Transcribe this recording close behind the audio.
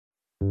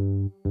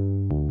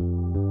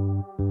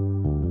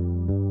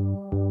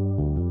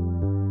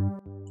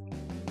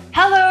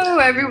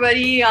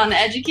everybody on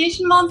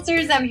Education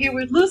Monsters. I'm here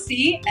with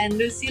Lucy, and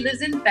Lucy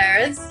lives in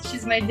Paris.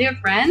 She's my dear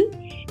friend,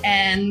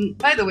 and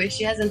by the way,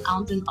 she has an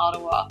aunt in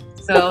Ottawa,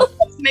 so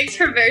this makes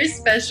her very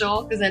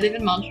special because I live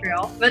in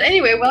Montreal. But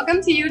anyway, welcome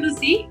to you,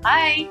 Lucy.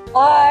 Hi.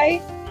 Hi,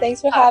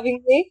 thanks for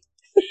having me.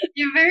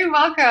 You're very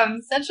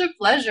welcome. Such a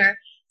pleasure.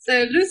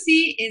 So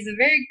Lucy is a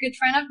very good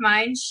friend of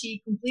mine.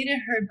 She completed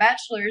her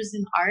bachelor's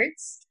in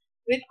arts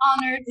with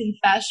honors in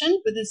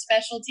fashion, with a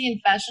specialty in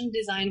fashion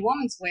design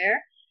women's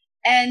wear.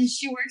 And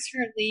she works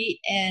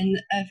currently in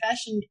the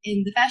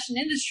fashion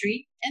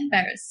industry in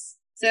Paris.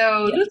 So,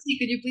 Yeah. Lucy,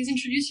 could you please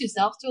introduce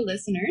yourself to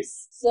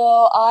listeners?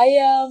 So I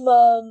am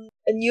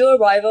a new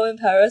arrival in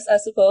Paris, I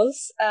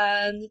suppose,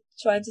 and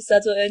trying to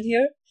settle in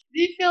here.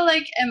 Do you feel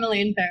like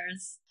Emily in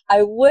Paris?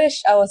 I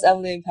wish I was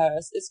Emily in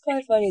Paris. It's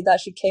quite funny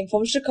that she came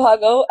from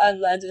Chicago and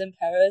landed in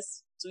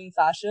Paris doing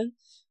fashion,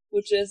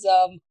 which is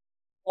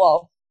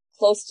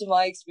close to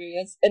my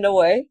experience in a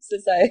way,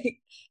 since I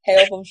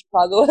hail from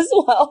Chicago as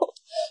well.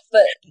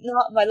 But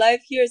not my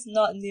life here is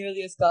not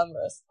nearly as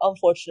glamorous,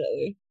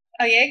 unfortunately.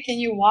 Oh yeah, can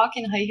you walk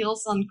in high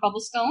heels on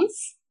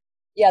cobblestones?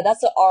 Yeah, that's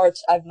the art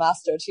I've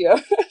mastered here.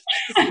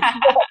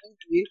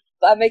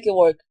 But I make it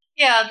work.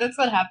 Yeah, that's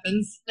what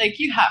happens. Like,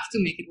 you have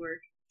to make it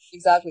work.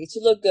 Exactly. To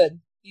look good.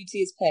 Beauty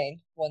is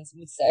pain, one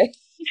would say.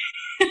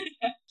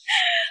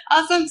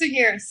 Awesome to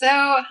hear. So,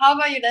 how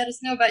about you let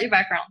us know about your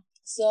background?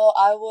 So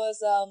I was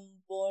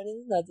born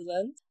in the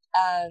Netherlands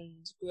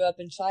and grew up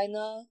in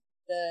China,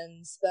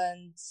 then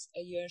spent a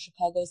year in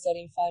Chicago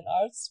studying fine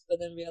arts, but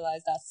then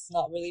realized that's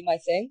not really my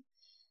thing.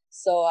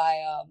 So I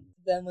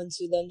then went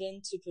to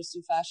London to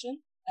pursue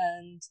fashion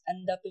and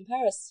ended up in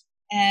Paris.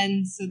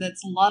 And so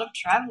that's a lot of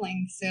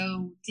traveling.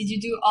 So, did you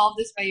do all of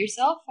this by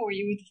yourself or were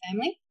you with the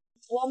family?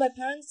 Well, my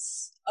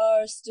parents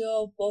are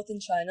still both in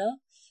China,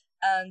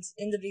 and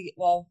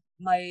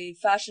my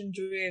fashion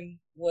dream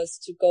was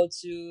to go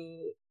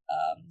to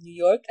New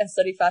York and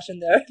study fashion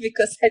there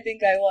because I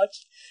think I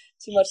watched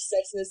too much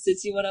Sex in the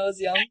City when I was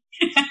young.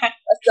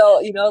 So,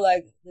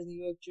 like the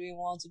New York dream,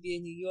 want to be a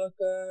New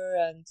Yorker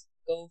and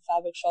go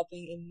fabric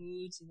shopping in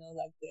Moods,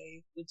 like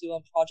they would do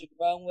on Project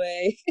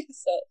Runway.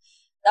 So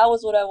that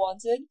was what I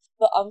wanted.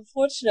 But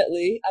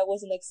unfortunately, I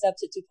wasn't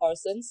accepted to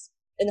Parsons.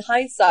 In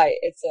hindsight,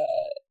 it's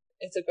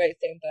a great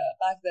thing, but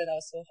back then I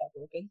was so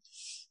heartbroken.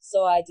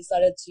 So I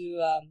decided to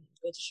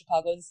go to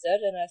Chicago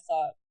instead, and I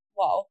thought,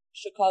 wow,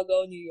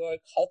 Chicago, New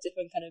York, how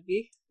different can it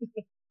be?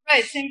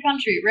 Right, same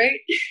country, right?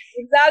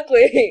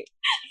 Exactly.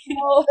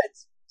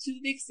 Two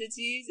big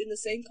cities in the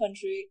same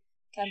country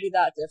can be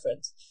that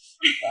different.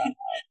 But,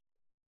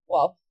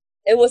 well,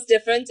 it was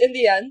different in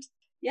the end.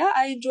 Yeah,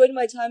 I enjoyed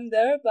my time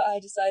there, but I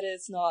decided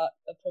it's not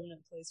a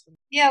permanent place for me.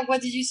 Yeah,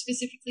 what did you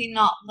specifically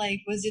not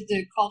like? Was it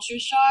the culture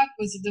shock?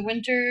 Was it the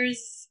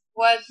winters?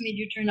 What made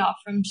you turn off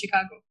from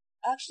Chicago?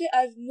 Actually,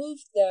 I've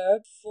moved there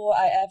before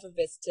I ever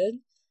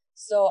visited.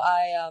 So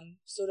I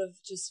sort of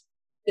just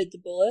bit the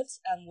bullet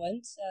and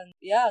went, and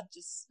yeah,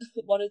 just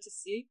wanted to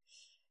see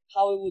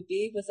how it would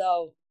be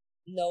without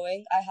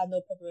knowing. I had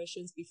no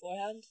preparations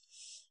beforehand.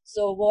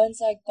 So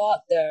once I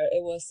got there,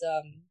 it was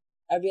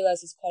I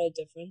realized it's quite a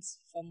difference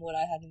from what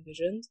I had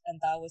envisioned, and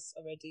that was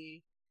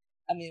already,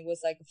 it was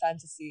like a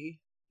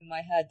fantasy in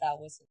my head that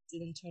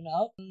didn't turn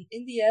out.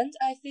 In the end,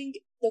 I think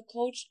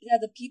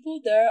the people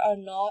there are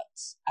not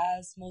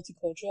as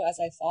multicultural as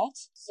I thought.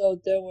 So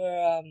there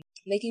were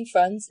making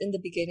friends in the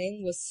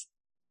beginning was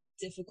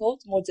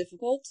more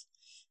difficult,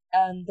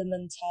 and the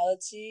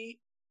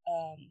mentality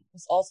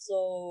was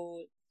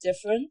also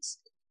different.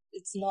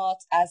 It's not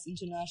as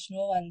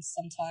international, and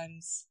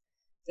sometimes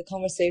the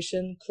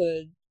conversation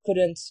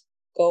couldn't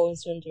go in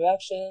certain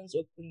directions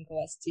or couldn't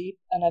go as deep,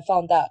 and I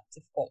found that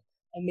difficult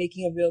and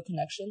making a real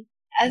connection.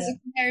 As a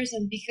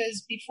comparison,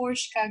 because before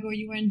Chicago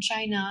you were in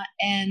China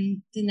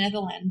and the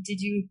Netherlands, did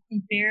you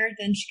compare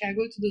then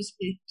Chicago to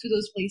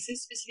those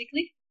places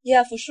specifically?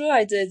 Yeah, for sure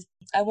I did.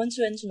 I went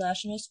to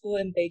international school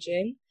in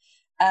Beijing,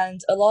 and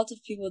a lot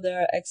of people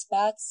there are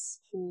expats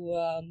who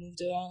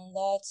moved around a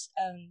lot,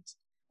 and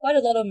quite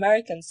a lot of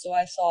Americans. So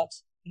I thought,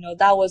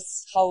 that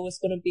was how it was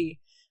going to be.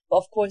 But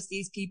of course,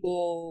 these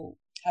people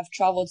have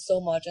traveled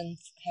so much and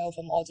hail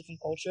from all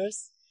different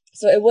cultures.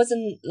 So it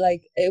wasn't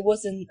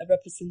a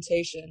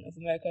representation of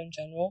America in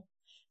general.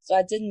 So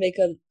I didn't make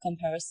a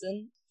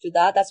comparison to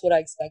that. That's what I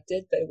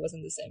expected, but it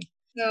wasn't the same.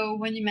 So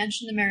when you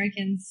mentioned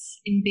Americans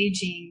in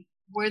Beijing,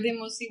 were they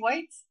mostly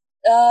white?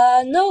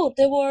 No,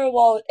 they were,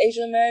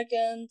 Asian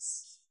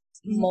Americans,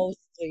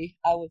 mostly,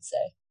 I would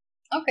say.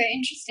 Okay,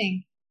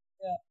 interesting.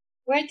 Yeah.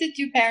 Where did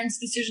your parents'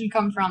 decision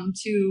come from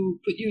to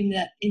put you in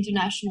that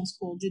international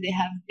school? Did they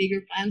have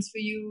bigger plans for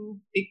you,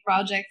 big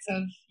projects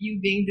of you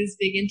being this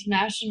big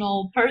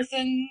international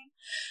person?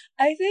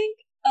 I think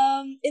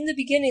in the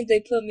beginning they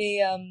put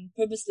me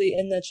purposely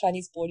in the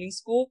Chinese boarding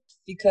school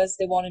because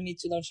they wanted me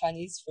to learn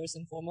Chinese first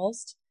and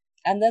foremost.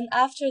 And then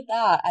after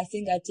that, I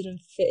think I didn't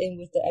fit in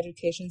with the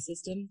education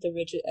system, the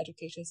rigid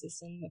education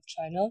system of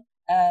China.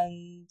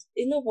 And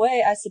in a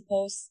way, I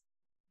suppose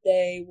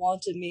they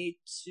wanted me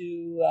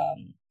to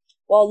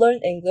learn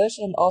English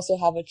and also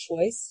have a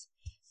choice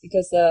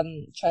because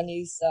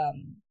Chinese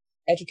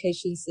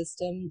education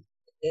system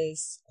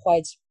is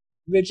quite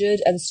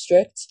rigid and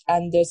strict,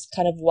 and there's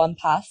kind of one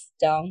path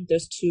down.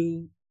 There's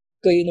two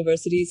good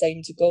universities I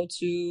need to go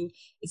to.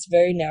 It's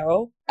very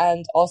narrow.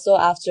 And also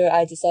after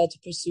I decided to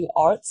pursue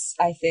arts,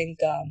 I think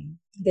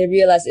they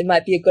realized it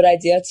might be a good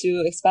idea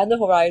to expand the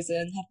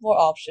horizon, have more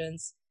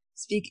options,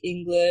 speak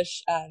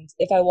English, and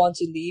if I want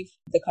to leave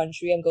the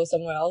country and go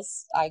somewhere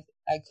else, I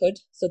could.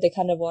 So they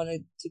kind of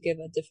wanted to give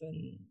a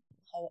different,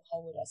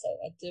 how would I say,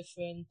 a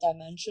different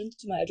dimension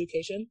to my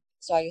education,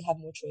 so I have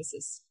more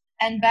choices.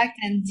 And back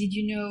then, did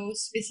you know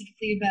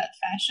specifically about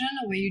fashion,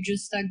 or were you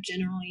just stuck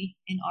generally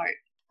in art?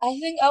 I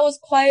think I was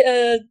quite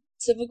a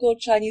typical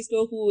Chinese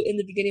girl who in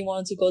the beginning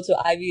wanted to go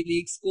to Ivy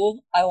League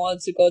school. I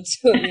wanted to go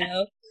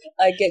to,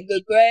 like get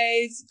good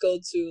grades, go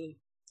to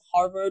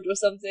Harvard or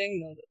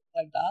something,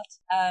 like that.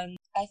 And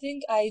I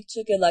think I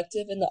took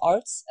elective in the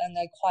arts and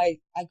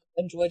I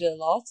enjoyed it a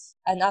lot.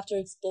 And after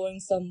exploring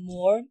some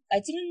more,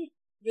 I didn't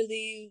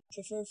really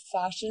prefer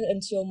fashion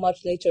until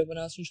much later when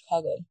I was in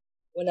Chicago,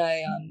 when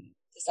I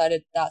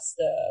decided that's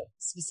the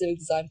specific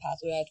design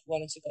pathway I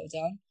wanted to go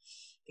down.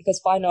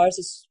 Because fine arts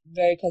is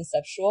very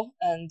conceptual,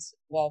 and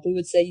well, we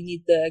would say you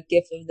need the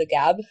gift of the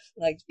gab,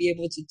 like be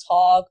able to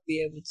talk,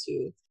 be able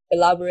to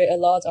elaborate a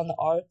lot on the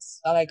arts,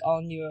 like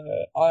on your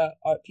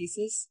art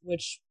pieces,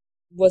 which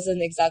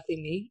wasn't exactly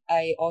me.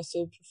 I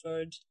also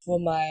preferred for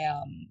my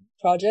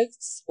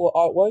projects or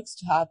artworks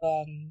to have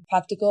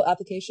practical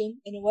application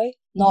in a way,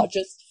 not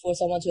just for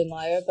someone to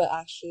admire, but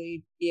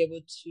actually be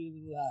able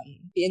to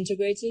be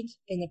integrated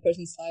in a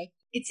person's life.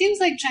 It seems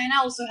like China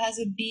also has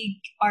a big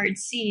art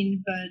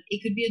scene, but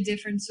it could be a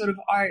different sort of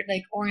art,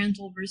 like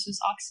Oriental versus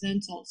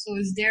Occidental. So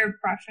is there a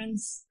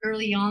preference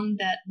early on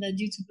that led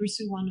you to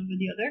pursue one over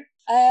the other?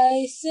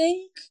 I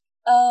think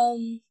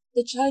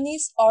the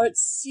Chinese art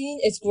scene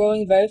is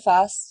growing very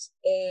fast.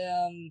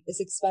 It's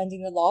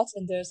expanding a lot,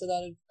 and there's a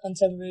lot of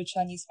contemporary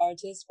Chinese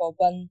artists. Well,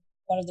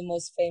 one of the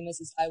most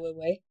famous is Ai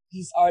Weiwei.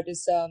 His art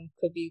is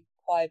could be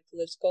quite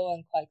political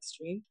and quite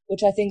extreme,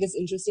 which I think is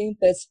interesting,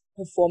 but it's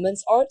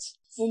performance art.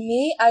 For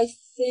me, I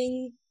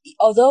think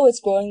although it's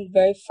growing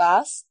very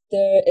fast,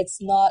 it's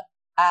not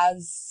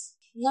as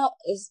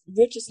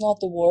rich is not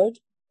the word,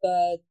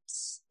 but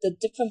the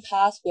different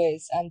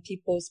pathways and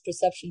people's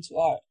perception to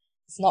art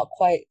is not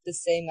quite the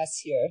same as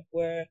here,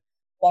 where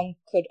one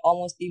could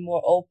almost be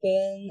more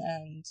open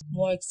and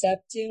more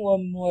accepting or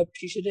more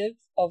appreciative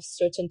of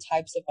certain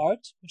types of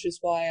art, which is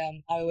why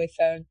Ai Weiwei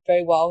fared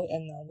very well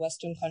in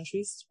Western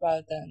countries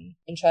rather than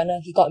in China.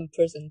 He got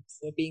imprisoned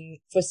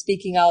for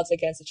speaking out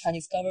against the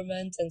Chinese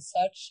government and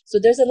such. So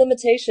there's a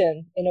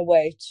limitation in a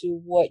way to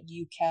what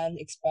you can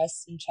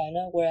express in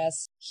China,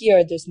 whereas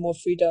here there's more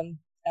freedom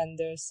and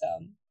there's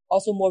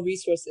also more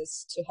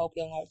resources to help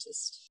young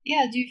artists.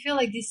 Yeah, do you feel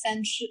like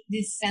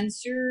this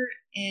censor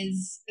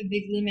is a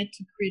big limit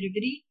to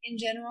creativity in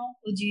general?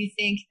 Or do you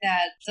think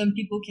that some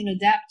people can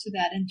adapt to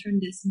that and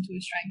turn this into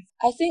a strength?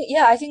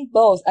 I think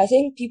both. I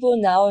think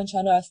people now in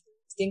China are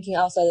thinking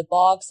outside the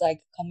box,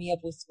 like coming up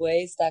with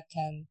ways that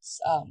can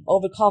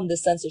overcome the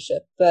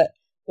censorship. But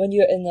when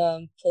you're in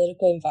a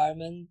political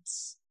environment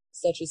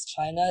such as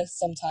China,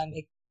 sometimes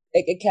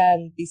it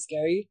can be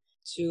scary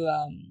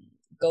to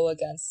go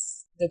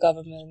against the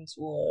government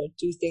or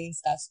do things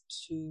that's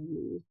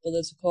too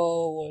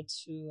political or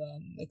too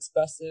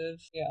expressive.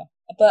 Yeah.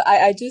 But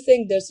I do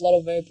think there's a lot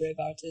of very brave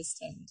artists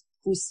and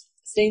who's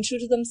staying true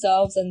to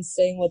themselves and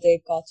saying what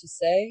they've got to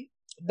say.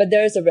 But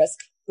there is a risk,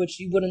 which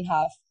you wouldn't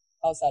have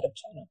outside of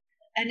China.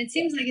 And it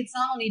seems like it's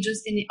not only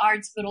just in the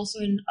arts, but also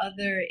in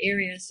other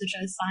areas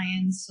such as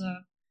science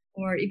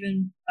or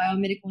even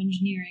biomedical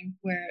engineering,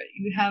 where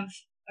you have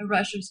a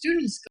rush of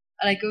students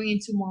like going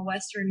into more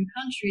Western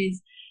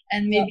countries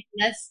and maybe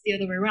less the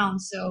other way around.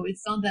 So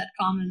it's not that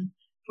common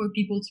for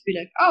people to be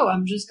like, oh,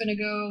 I'm just going to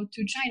go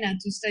to China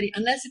to study,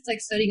 unless it's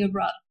like studying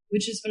abroad,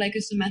 which is for like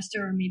a semester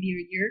or maybe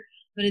a year,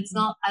 but it's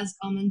not as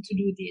common to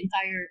do the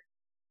entire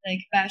like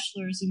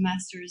bachelor's or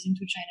master's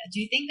into China.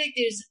 Do you think like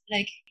there's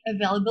like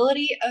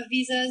availability of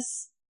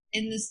visas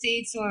in the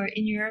States or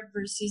in Europe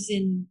versus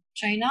in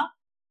China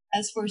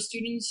as for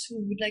students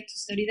who would like to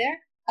study there?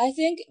 I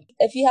think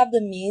if you have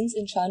the means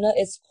in China,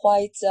 it's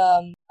quite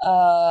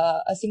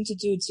a thing to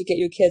do to get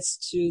your kids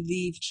to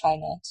leave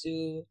China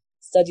to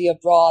study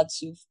abroad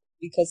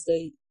because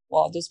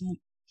there's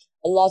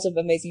a lot of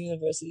amazing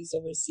universities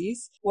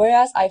overseas.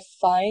 Whereas I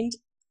find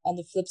on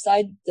the flip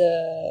side,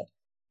 the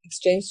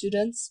exchange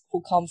students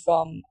who come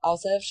from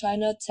outside of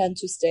China tend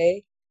to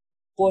stay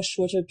for a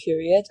shorter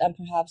period and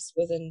perhaps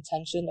with an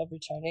intention of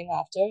returning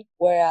after.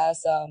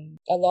 Whereas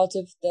a lot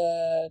of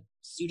the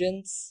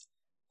students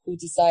who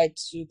decide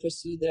to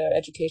pursue their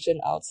education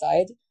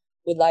outside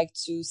would like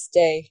to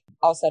stay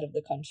outside of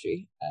the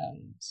country.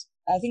 And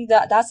I think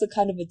that's a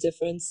kind of a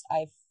difference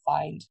I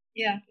find.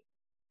 Yeah.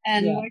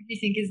 And what do you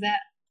think is that?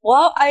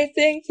 Well, I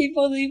think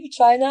people leave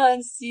China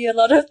and see a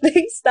lot of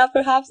things that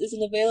perhaps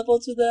isn't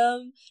available to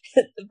them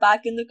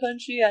back in the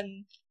country,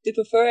 and they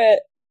prefer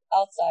it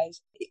outside.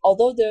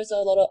 Although there's a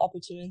lot of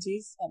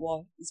opportunities,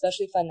 well,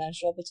 especially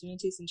financial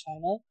opportunities in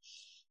China,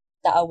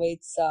 that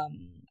awaits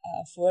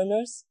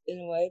foreigners in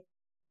a way.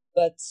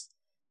 But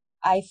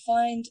I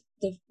find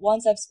the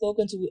ones I've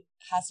spoken to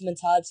has the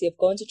mentality of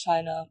going to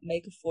China,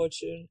 make a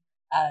fortune,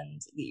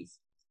 and leave.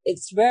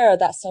 It's rare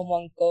that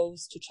someone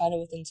goes to China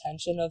with the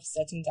intention of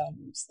setting down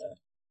roots there,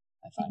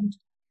 I find.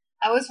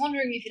 I was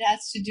wondering if it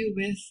has to do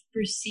with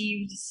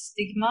perceived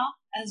stigma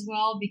as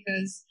well,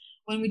 because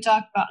when we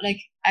talk about, like,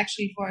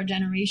 actually for our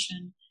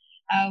generation,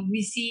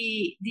 we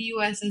see the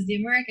US as the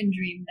American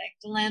dream, like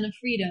the land of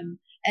freedom,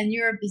 and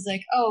Europe is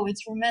like, oh,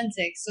 it's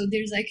romantic. So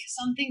there's like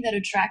something that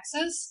attracts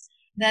us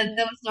that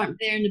was not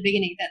there in the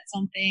beginning. That's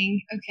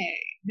something, okay,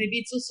 maybe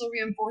it's also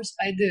reinforced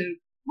by the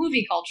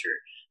movie culture.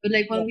 But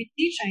like when we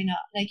see China,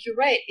 like you're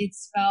right,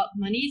 it's about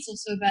money, it's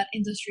also about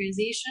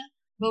industrialization,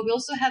 but we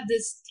also have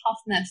this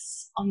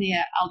toughness on the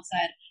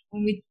outside.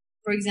 When we,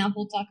 for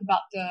example, talk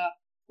about the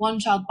one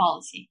child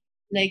policy,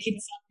 like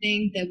it's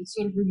something that would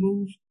sort of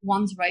remove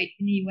one's right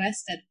in the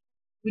US that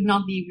would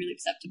not be really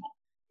acceptable.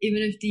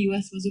 Even if the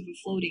US was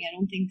overfloating, I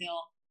don't think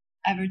they'll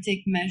ever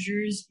take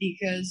measures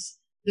because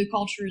the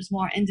culture is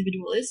more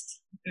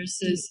individualist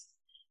versus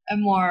a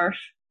more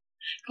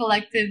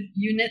collective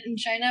unit in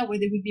China where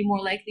they would be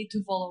more likely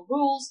to follow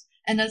rules.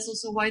 And that's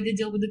also why they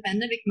deal with the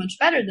pandemic much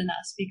better than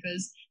us,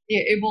 because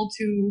they're able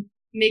to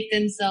make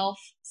themselves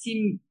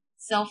seem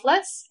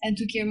selfless and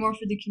to care more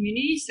for the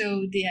community.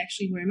 So they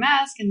actually wear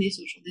masks and they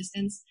social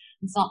distance.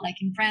 It's not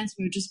like in France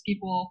where just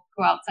people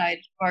go outside,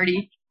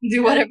 party,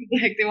 do whatever the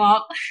heck they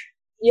want.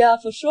 Yeah,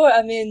 for sure.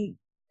 I mean,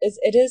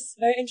 it is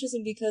very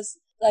interesting because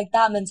like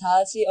that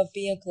mentality of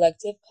being a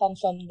collective comes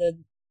from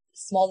the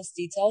smallest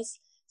details,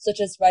 such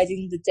as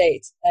writing the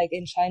date. Like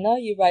in China,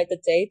 you write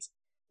the date,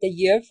 the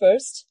year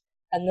first,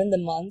 and then the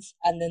month,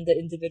 and then the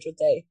individual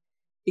day.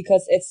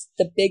 Because it's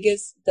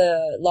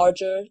the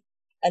larger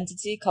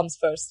entity comes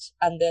first,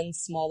 and then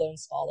smaller and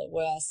smaller.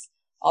 Whereas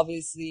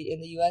obviously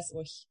in the US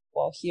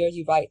or here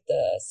you write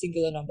the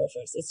singular number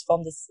first. It's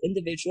from this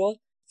individual.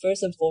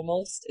 First and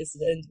foremost is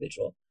the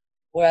individual.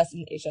 Whereas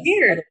in Asia,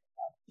 weird.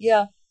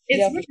 Yeah.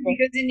 It's weird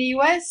because in the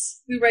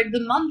US we write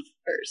the month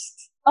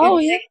first. Oh,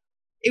 yeah.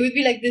 It would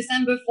be like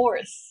December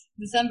 4th,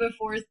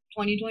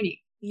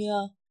 2020.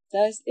 Yeah.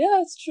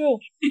 It's true.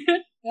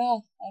 Yeah,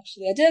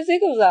 actually, I didn't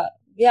think of that.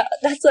 Yeah,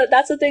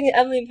 that's a thing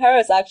Emily in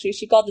Paris, actually.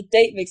 She got the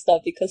date mixed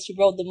up because she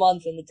wrote the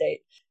month and the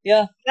date.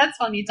 Yeah. That's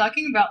funny.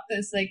 Talking about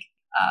this, like,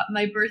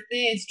 my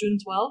birthday is June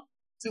 12th.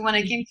 So when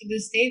I came to the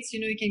States, you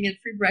can get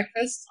free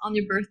breakfast on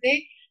your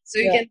birthday. So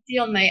you can see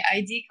on my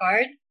ID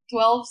card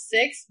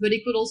 12/6, but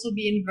it could also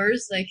be in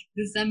verse, like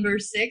December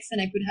 6th,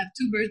 and I could have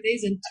 2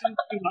 birthdays and 2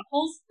 free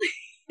waffles.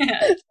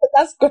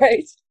 That's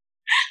great.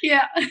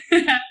 Yeah.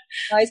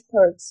 Nice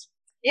perks.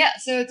 Yeah,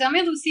 so tell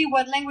me, Lucy,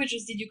 what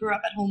languages did you grow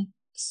up at home?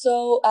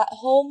 So at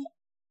home,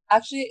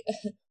 actually,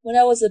 when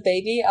I was a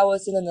baby, I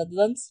was in the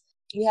Netherlands.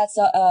 We had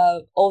some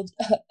a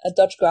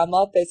Dutch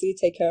grandma basically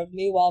take care of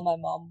me while my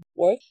mom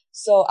worked.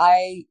 So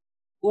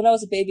when I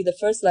was a baby, the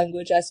first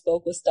language I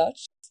spoke was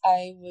Dutch.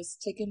 I was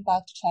taken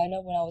back to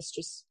China when I was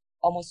just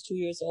almost 2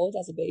 years old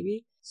as a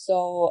baby.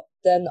 So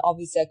then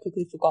obviously I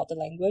quickly forgot the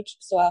language.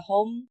 So at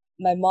home,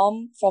 my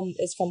mom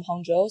is from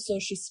Hangzhou, so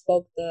she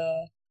spoke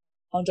the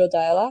Hangzhou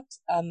dialect,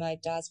 and my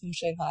dad's from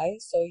Shanghai,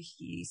 so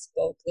he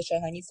spoke the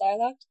Shanghainese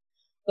dialect.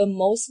 But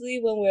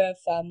mostly when we're a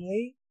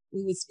family,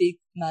 we would speak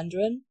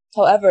Mandarin.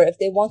 However, if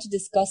they want to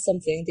discuss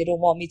something they don't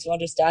want me to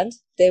understand,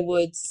 they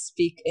would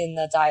speak in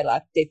a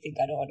dialect they think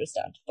I don't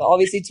understand. But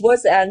obviously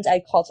towards the end,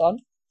 I caught on.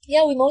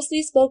 Yeah, we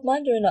mostly spoke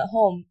Mandarin at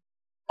home.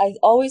 I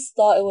always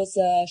thought it was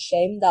a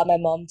shame that my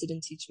mom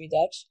didn't teach me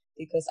Dutch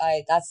because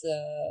I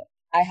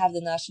have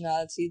the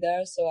nationality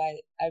there, so I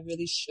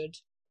really should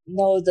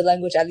know the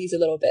language at least a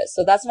little bit.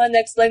 So that's my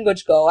next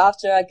language goal.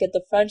 After I get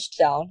the French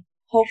down,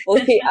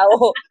 hopefully I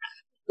will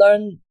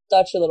learn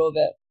Dutch a little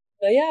bit.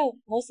 But yeah,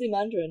 mostly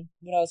Mandarin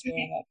when I was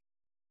growing up.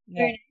 Yeah.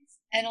 Very nice.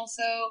 And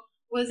also,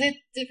 was it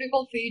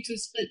difficult for you to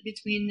split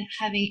between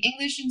having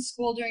English in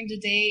school during the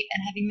day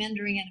and having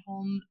Mandarin at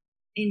home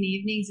in the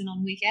evenings and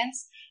on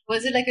weekends?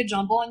 Was it like a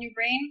jumble on your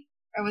brain,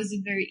 or was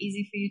it very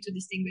easy for you to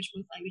distinguish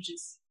both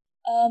languages?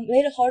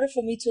 Made it harder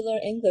for me to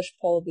learn English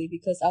probably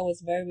because I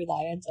was very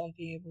reliant on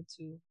being able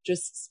to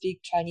just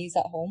speak Chinese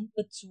at home.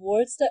 But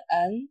towards the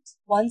end,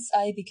 once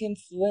I became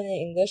fluent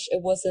in English,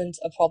 it wasn't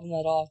a problem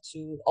at all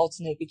to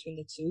alternate between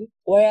the two.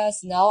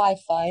 Whereas now I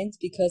find,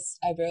 because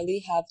I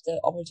rarely have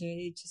the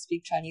opportunity to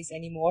speak Chinese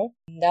anymore,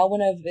 now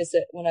when I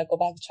go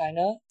back to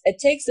China, it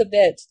takes a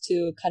bit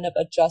to kind of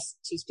adjust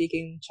to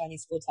speaking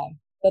Chinese full time.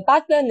 But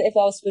back then, if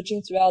I was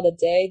switching throughout the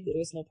day, there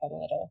was no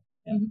problem at all.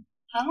 Yeah. Mm-hmm.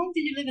 How long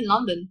did you live in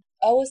London?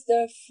 I was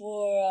there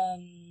for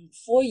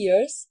 4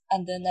 years,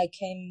 and then I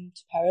came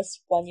to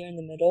Paris 1 year in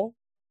the middle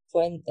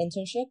for an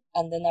internship,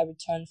 and then I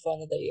returned for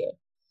another year.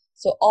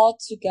 So all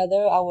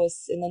together, I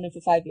was in London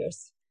for 5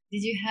 years.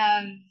 Did you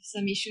have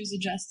some issues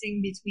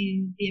adjusting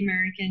between the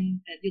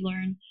American that you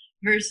learned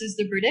versus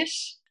the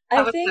British?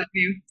 How was that for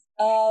you?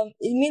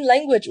 You mean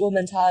language or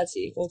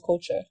mentality or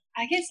culture?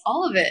 I guess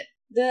all of it.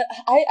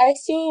 I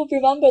still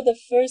remember the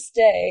first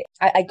day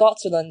I got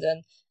to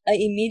London, and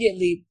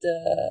immediately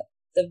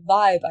the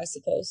vibe, I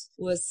suppose,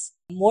 was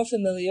more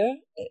familiar.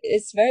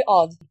 It's very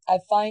odd. I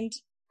find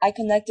I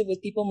connected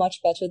with people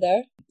much better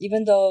there,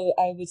 even though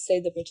I would say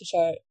the British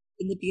are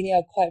in the beginning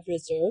are quite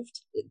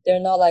reserved. They're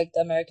not like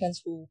the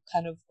Americans who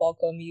kind of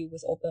welcome you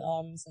with open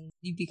arms and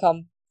you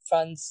become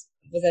friends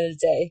within a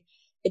day.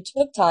 It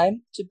took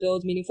time to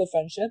build meaningful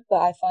friendship, but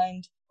I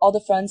find all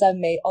the friends I've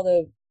made, all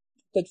the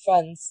good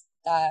friends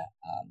that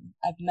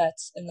I've met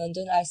in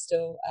London, I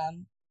still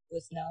am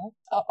with now.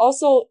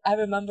 Also, I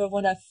remember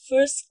when I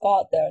first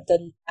got there,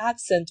 the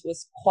accent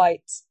was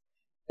quite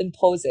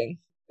imposing.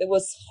 It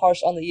was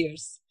harsh on the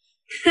ears.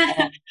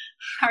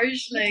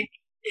 Harsh, like.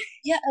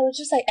 Yeah, it was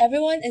just like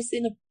everyone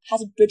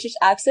has a British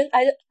accent.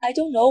 I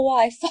don't know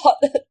why I thought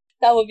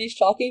that would be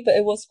shocking, but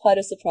it was quite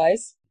a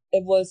surprise.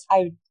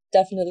 I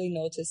definitely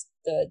noticed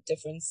the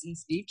difference in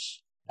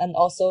speech. And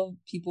also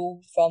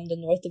people from the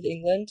north of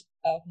England,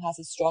 who has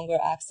a stronger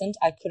accent,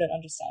 I couldn't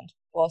understand.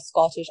 Well,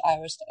 Scottish,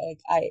 Irish,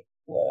 I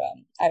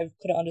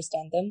couldn't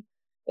understand them.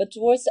 But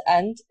towards the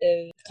end,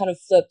 it kind of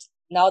flipped.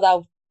 Now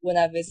that when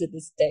I visit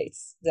the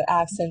States, the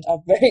accent are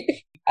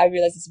I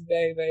realize it's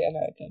very, very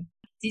American.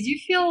 Did you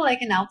feel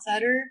like an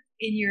outsider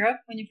in Europe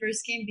when you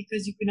first came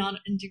because you could not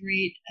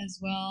integrate as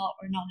well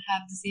or not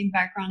have the same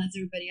background as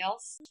everybody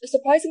else?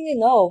 Surprisingly,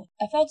 no.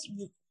 I felt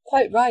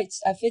quite right.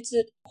 I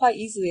fitted quite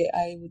easily,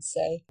 I would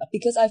say,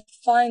 because I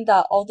find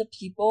that all the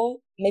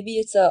people, maybe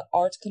it's a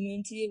art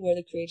community where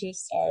the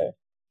creatives are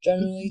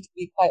generally to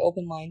be quite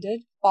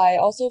open-minded, but I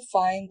also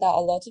find that a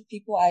lot of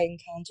people I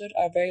encountered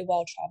are very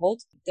well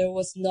traveled. There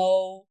was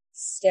no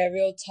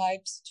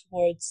stereotypes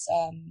towards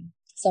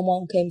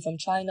someone who came from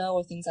China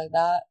or things like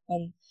that.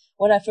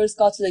 When I first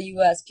got to the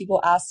US,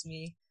 people asked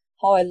me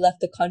how I left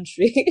the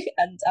country,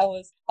 and I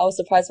was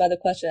surprised by the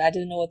question. I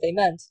didn't know what they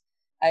meant.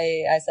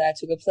 I said I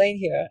took a plane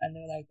here, and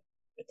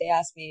they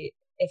asked me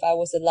if I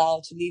was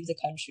allowed to leave the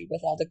country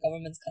without the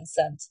government's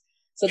consent.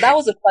 So that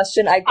was a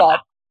question I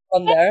got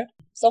from there.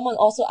 Someone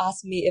also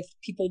asked me if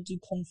people do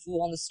kung fu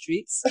on the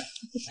streets.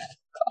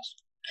 Gosh.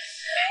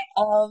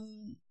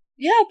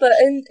 Yeah, but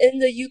in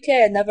the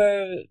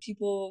UK,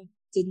 people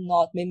did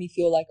not make me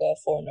feel like a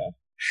foreigner.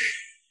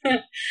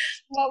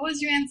 What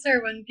was your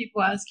answer when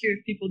people ask you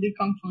if people do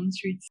kung fu on the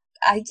streets?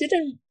 I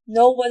didn't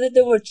know whether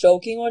they were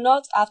joking or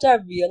not. After I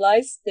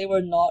realized they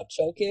were not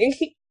joking,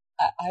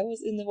 I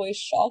was in a way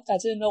shocked. I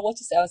didn't know what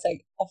to say. I was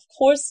like, of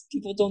course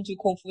people don't do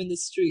kung fu in the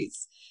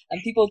streets,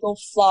 and people don't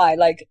fly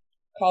like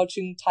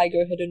Crouching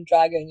Tiger, Hidden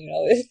Dragon,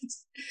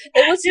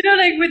 it was,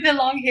 like with the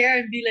long hair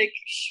and be like,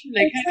 shh,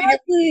 like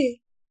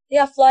exactly.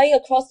 Yeah, flying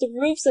across the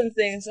roofs and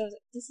things. I was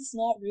like, this is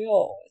not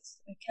real.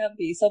 It can't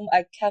be.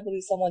 I can't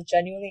believe someone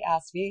genuinely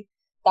asked me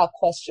that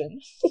question.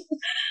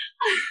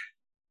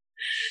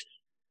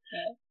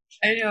 Yeah.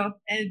 I know.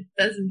 It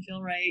doesn't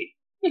feel right.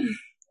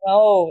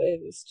 No,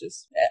 it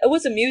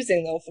was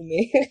amusing though for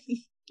me.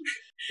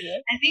 Yeah.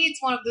 I think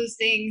it's one of those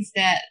things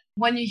that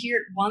when you hear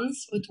it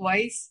once or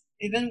twice,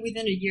 even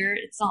within a year,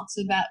 it's not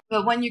so bad.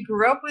 But when you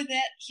grew up with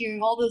it,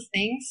 hearing all those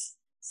things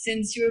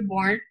since you were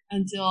born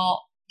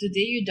until the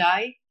day you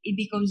die, it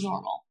becomes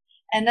normal.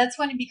 And that's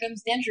when it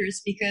becomes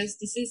dangerous because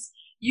this is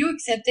you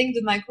accepting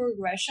the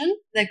microaggression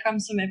that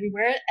comes from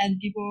everywhere and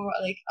people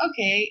are like,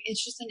 okay,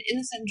 it's just an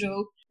innocent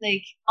joke.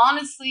 Like,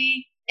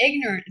 honestly,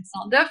 ignorant. It's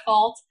not their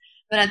fault.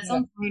 But at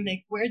some point,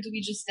 like, where do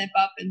we just step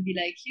up and be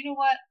like, you know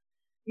what?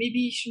 Maybe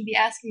you shouldn't be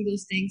asking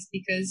those things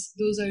because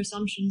those are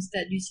assumptions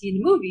that you see in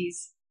the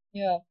movies.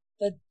 Yeah.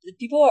 But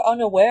people are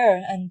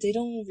unaware and they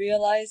don't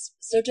realize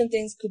certain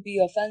things could be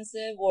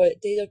offensive or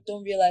they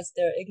don't realize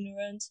they're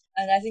ignorant.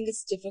 And I think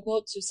it's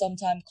difficult to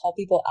sometimes call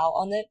people out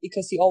on it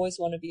because you always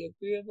want to be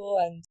agreeable.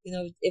 And,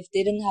 if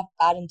they didn't have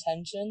bad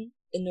intention,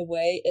 in a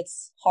way,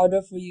 it's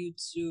harder for you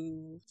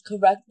to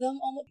correct them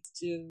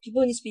almost.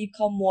 People need to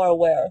become more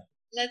aware.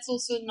 Let's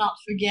also not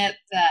forget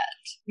that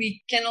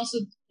we can also,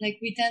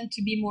 we tend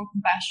to be more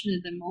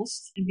compassionate than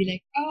most and be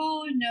like,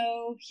 oh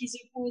no, he's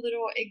a poor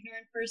little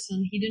ignorant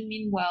person. He didn't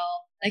mean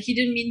well. He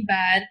didn't mean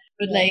bad.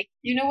 But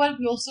you know what?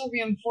 We're also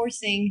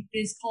reinforcing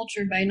this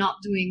culture by not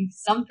doing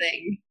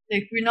something.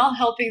 We're not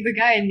helping the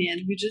guy in the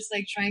end. We're just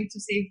trying to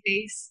save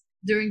face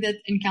during that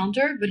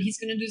encounter, but he's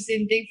going to do the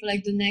same thing for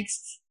the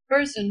next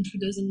person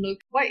who doesn't look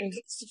white.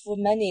 For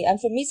many,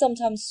 and for me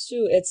sometimes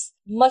too, it's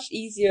much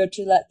easier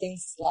to let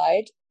things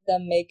slide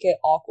than make it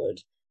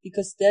awkward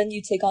because then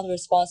you take on the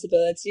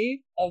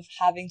responsibility of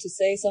having to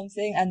say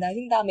something, and I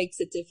think that makes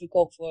it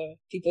difficult for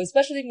people,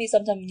 especially me.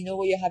 Sometimes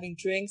when you're having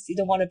drinks, you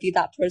don't want to be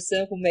that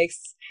person who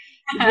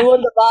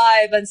ruin the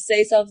vibe and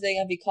say something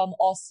and become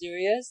all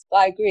serious. But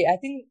I agree, I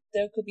think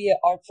there could be an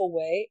artful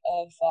way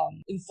of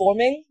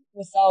informing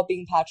without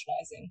being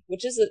patronizing,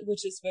 which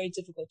is very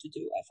difficult to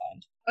do, I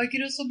find. Or it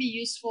could also be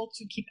useful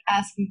to keep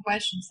asking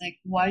questions like,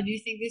 why do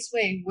you think this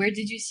way? Where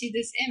did you see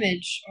this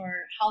image?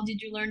 Or how did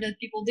you learn that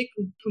people did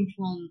kung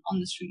fu on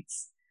the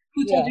streets?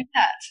 Who told you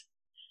that?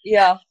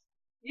 Yeah.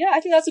 Yeah, I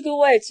think that's a good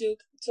way to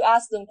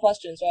ask them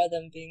questions rather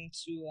than being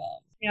too,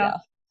 yeah.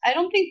 I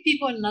don't think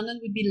people in London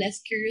would be less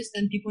curious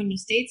than people in the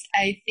States.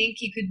 I think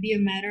it could be a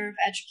matter of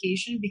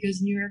education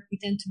because in Europe we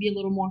tend to be a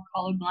little more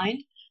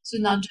colorblind. So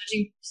not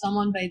judging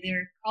someone by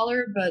their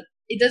color, but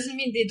it doesn't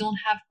mean they don't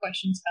have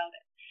questions about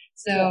it.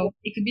 So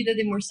it could be that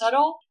they're more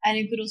subtle, and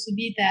it could also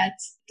be that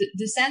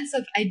the sense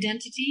of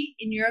identity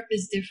in Europe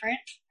is different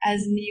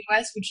as in the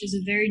US, which is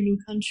a very new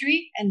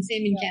country, and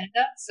same in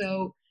Canada.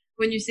 So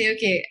when you say,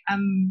 okay,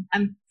 I'm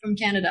from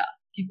Canada,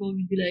 people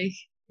would be like,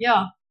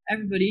 yeah,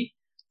 everybody.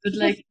 But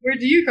like, where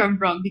do you come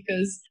from?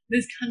 Because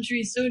this country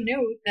is so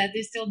new that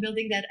they're still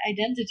building that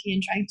identity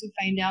and trying to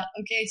find out,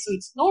 okay, so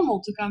it's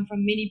normal to come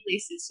from many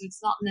places. So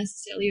it's not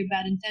necessarily a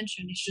bad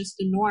intention. It's just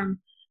the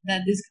norm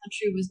that this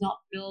country was not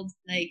built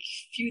like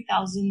few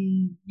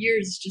thousand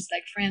years, just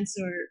like France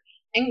or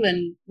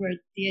England, where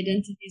the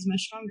identity is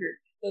much stronger.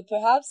 But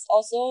perhaps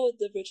also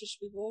the British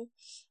people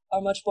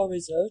are much more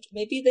reserved.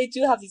 Maybe they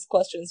do have these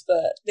questions,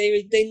 but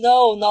they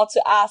know not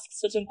to ask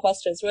certain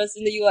questions. Whereas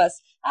in the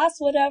US, ask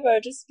whatever,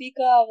 just speak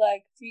up,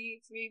 like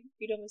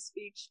freedom of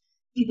speech.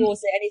 People will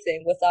say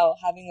anything without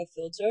having a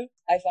filter,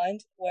 I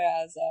find.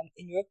 Whereas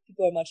in Europe,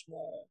 people are much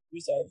more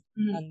reserved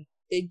and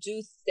they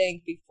do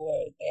think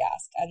before they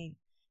ask, and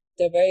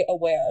they're very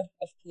aware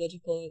of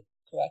political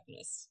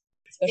correctness,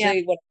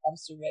 especially when it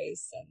comes to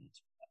race and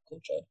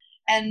culture.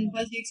 And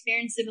was your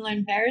experience similar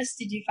in Paris?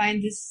 Did you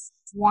find this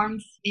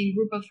warmth in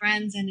group of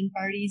friends and in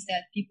parties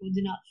that people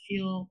do not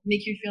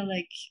make you feel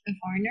like a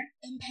foreigner?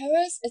 In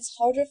Paris, it's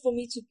harder for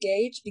me to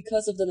gauge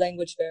because of the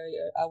language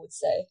barrier, I would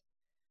say.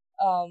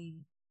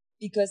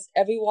 Because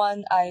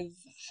everyone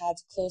I've had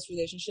close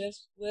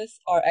relationships with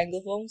are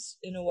Anglophones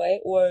in a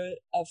way, or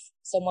of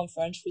someone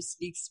French who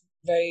speaks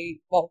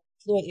very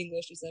fluent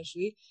English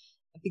essentially,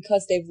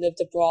 because they've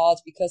lived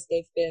abroad, because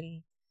they've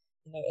been,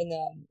 in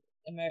a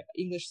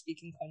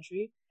English-speaking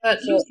country.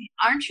 But Lucy,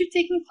 aren't you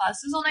taking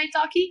classes on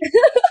Italki?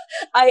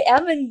 I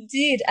am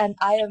indeed, and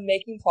I am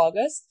making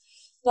progress.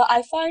 But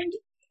I find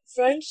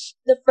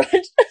the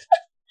French,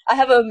 I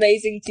have an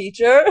amazing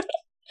teacher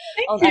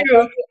on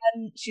Italki,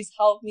 and she's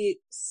helped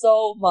me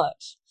so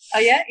much. Oh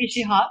yeah? Is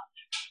she hot?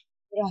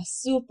 Yeah,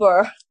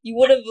 super. You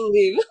wouldn't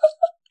believe.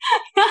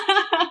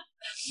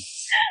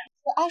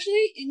 But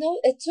actually,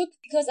 it took,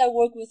 because I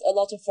work with a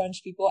lot of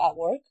French people at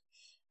work,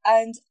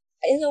 and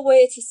in a way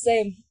it's the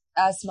same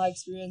as my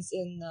experience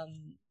in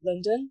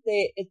London.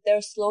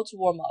 They're slow to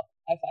warm up,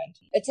 I find.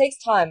 It takes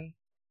time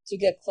to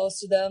get close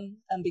to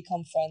them and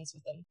become friends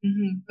with them.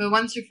 But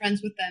once you're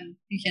friends with them,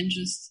 you can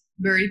just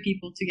bury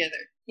people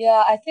together.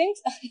 Yeah, I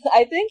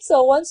think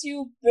so. Once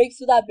you break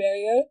through that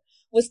barrier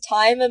with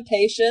time and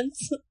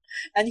patience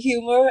and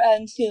humor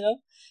and,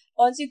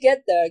 once you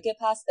get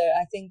past there,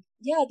 I think,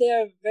 they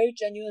are very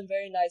genuine,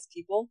 very nice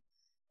people.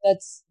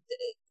 That's,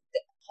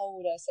 how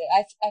would I say?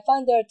 I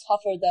find they're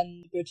tougher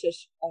than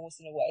British almost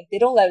in a way. They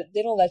don't let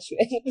you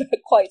in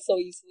quite so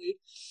easily.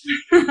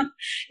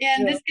 Yeah,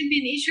 and this can be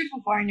an issue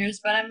for foreigners,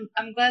 but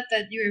I'm glad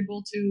that you're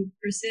able to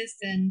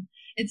persist. And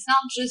it's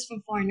not just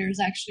for foreigners,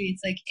 actually.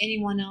 It's like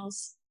anyone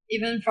else,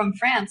 even from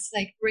France,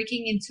 like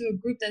breaking into a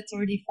group that's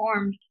already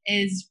formed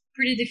is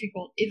pretty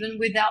difficult, even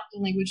without the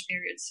language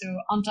barrier. So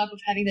on top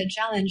of having that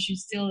challenge, you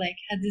still like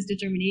had this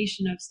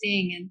determination of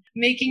staying and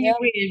making your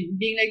way and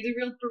being like the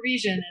real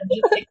Parisian and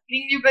just like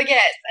eating your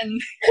baguette and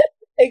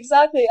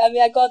exactly. I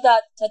mean, I got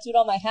that tattooed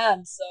on my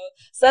hand, so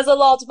says a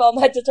lot about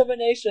my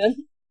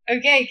determination.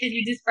 Okay, can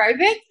you describe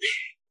it?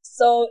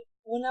 So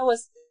when I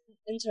was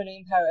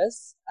interning in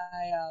Paris,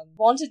 I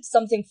wanted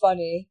something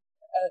funny,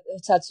 a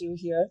tattoo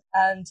here,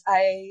 and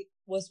I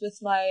was with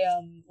my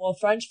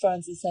French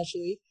friends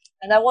essentially,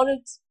 and I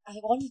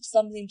wanted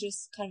something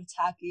just kind of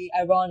tacky,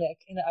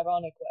 ironic, in an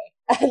ironic way.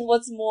 And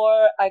what's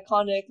more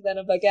iconic than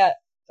a baguette?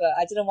 But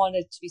I didn't want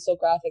it to be so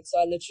graphic, so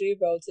I literally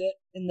wrote it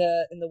in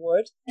the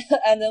word.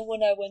 And then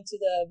when I went to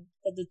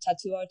the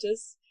tattoo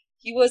artist,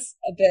 he was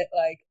a bit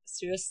like,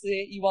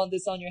 seriously, you want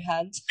this on your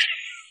hand?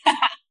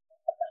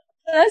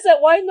 And I said,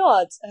 why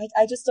not?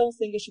 I just don't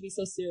think it should be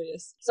so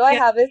serious. So I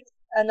have it,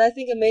 and I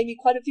think it made me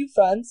quite a few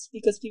friends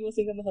because people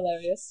think I'm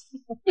hilarious.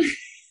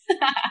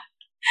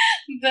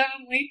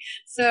 Definitely.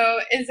 So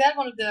is that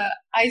one of the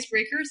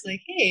icebreakers?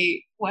 Like,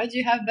 hey, why do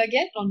you have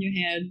baguette on your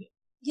hand?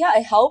 Yeah,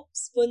 it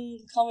helps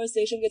when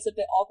conversation gets a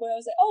bit awkward. I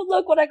was like, oh,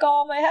 look what I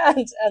got on my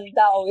hand. And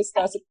that always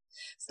starts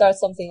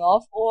something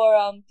off.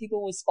 Or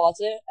people would spot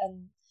it,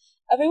 and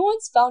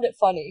everyone's found it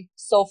funny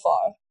so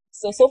far.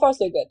 So far,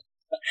 so good.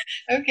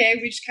 Okay,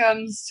 which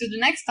comes to the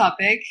next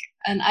topic,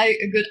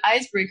 a good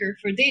icebreaker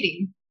for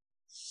dating.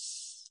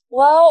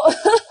 Well,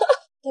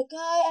 the guy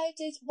I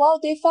did,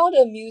 they found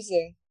it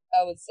amusing,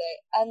 I would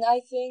say. And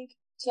I think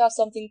to have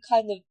something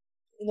kind of,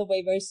 in a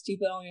way, very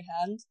stupid on your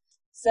hand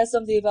says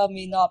something about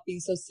me not being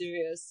so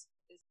serious.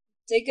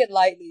 Take it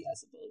lightly, I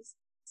suppose.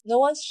 No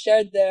one's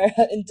shared their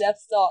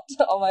in-depth thought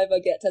on my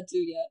baguette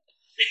tattoo yet.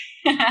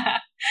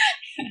 I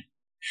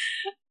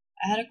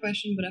had a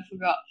question, but I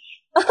forgot.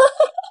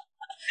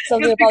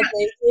 Something about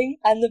dating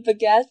and the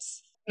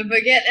baguette. The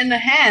baguette in the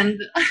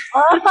hand.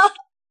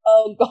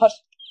 Oh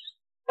gosh.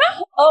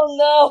 Oh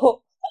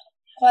no.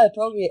 Quite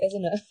appropriate,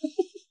 isn't it?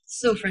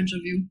 So French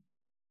of you.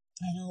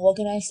 I know, what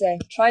can I say?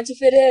 Trying to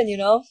fit in,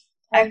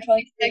 I'm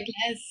trying to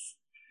less.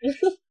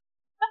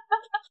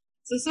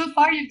 So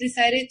far you've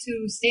decided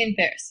to stay in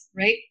Paris,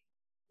 right?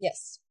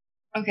 Yes.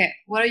 Okay,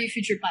 what are your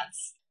future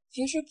plans?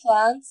 Future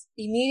plans,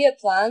 immediate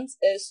plans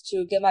is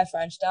to get my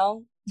French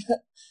down.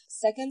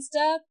 Second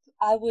step,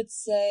 I would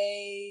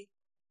say,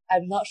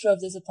 I'm not sure if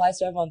this applies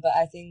to everyone, but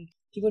I think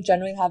people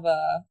generally have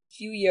a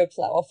few-year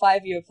plan or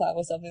 5-year plan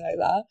or something like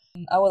that.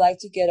 I would like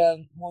to get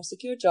a more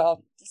secure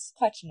job. This is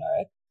quite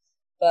generic,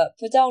 but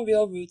put down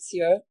real roots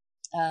here.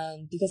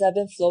 Because I've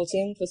been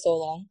floating for so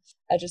long,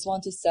 I just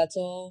want to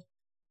settle,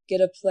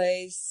 get a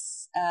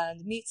place,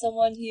 and meet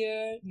someone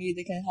here. Maybe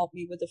they can help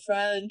me with the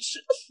French,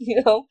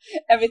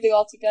 everything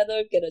all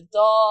together. Get a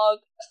dog.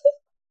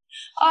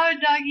 Oh,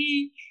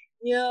 doggy.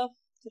 Yeah,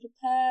 get a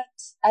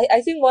pet.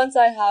 I think once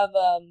I have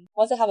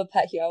a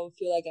pet here, I will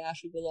feel like I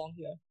actually belong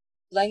here.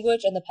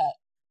 Language and the pet.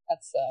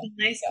 That's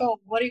nice goal.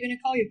 What are you gonna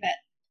call your pet?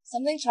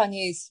 Something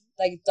Chinese,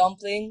 like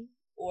dumpling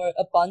or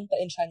a bun, but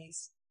in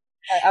Chinese.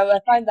 I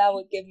find that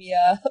would give me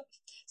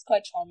it's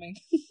quite charming.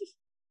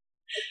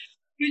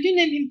 Could you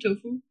name him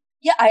Tofu?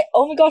 Yeah,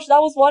 oh my gosh,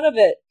 that was one of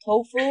it.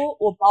 Tofu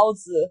or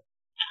baozi.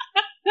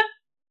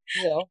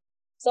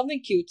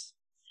 Something cute.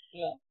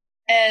 Yeah.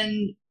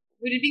 And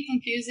would it be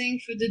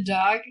confusing for the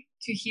dog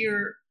to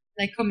hear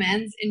like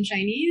commands in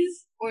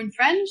Chinese or in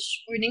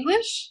French or in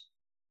English?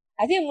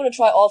 I think I'm gonna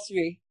try all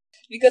three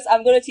because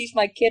I'm gonna teach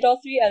my kid all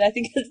three, and I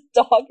think the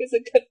dog is a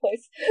good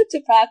place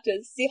to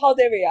practice. See how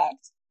they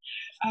react.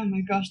 Oh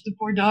my gosh, the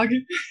poor dog.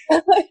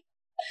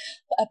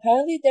 But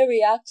apparently they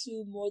react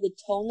to more the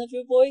tone of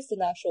your voice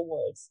than actual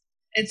words.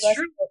 It's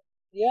true.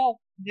 Yeah.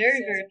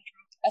 Very true.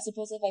 I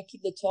suppose if I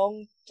keep the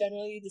tone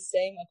generally the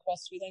same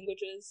across 3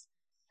 languages.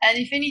 And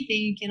if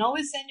anything, you can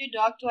always send your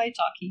dog to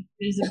italki.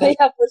 There's a bunch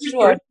yeah, for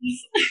sure.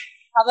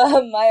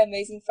 Have my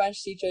amazing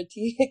French teacher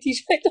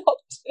teach my dog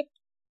too.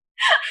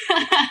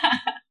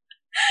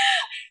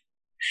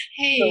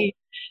 Hey,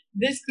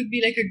 this could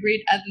be like a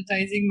great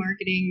advertising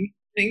marketing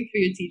thing for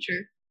your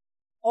teacher.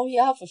 Oh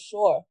yeah, for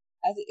sure.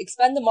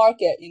 Expand the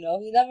market, you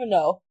never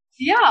know.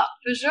 Yeah,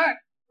 for sure.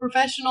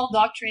 Professional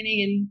dog training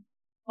in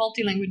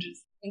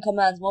multi-languages. In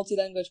commands,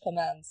 multi-language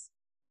commands.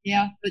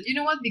 Yeah, but you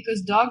know what?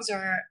 Because dogs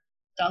are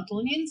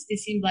Daltonians, they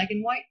seem black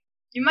and white.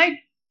 You might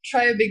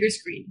try a bigger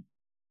screen,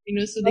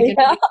 so they can...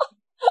 Yeah.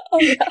 Oh,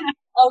 yeah.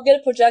 I'll get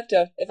a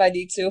projector if I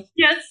need to.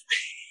 Yes.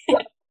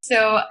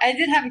 So I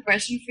did have a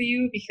question for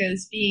you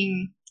because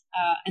being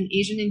an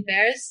Asian in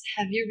Paris,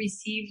 have you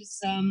received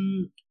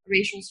some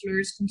racial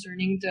slurs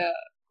concerning the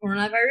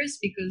coronavirus?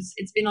 Because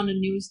it's been on the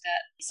news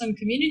that some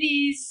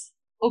communities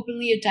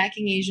openly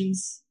attacking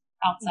Asians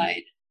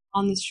outside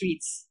on the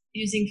streets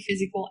using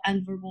physical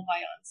and verbal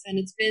violence. And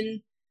it's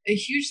been a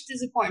huge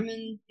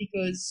disappointment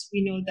because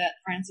we know that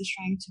France is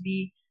trying to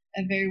be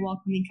a very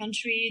welcoming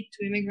country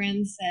to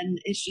immigrants, and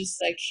it's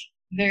just like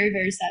very,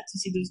 very sad to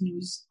see those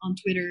news on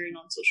Twitter and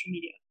on social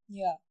media.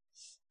 Yeah.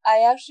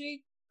 I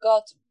actually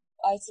got,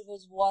 I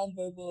suppose, one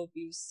verbal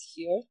abuse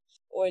here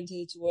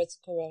oriented towards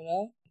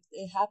Corona.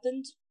 It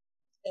happened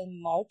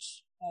in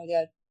March,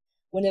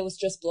 when it was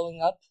just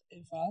blowing up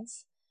in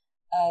France.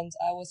 And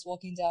I was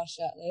walking down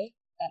Châtelet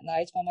at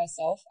night by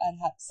myself and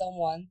had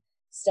someone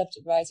stepped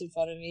right in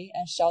front of me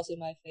and shouted in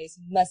my face,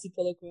 "Merci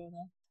pour le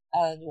Corona,"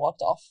 and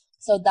walked off.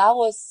 So that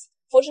was,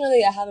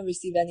 fortunately, I haven't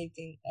received any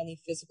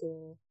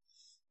physical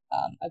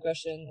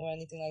aggression or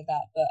anything like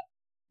that, but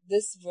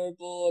this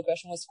verbal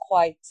aggression was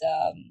quite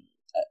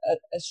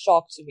a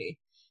shock to me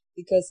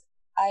because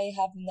I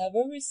have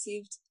never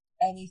received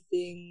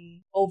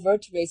anything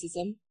overt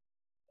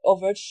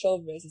show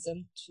of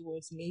racism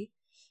towards me,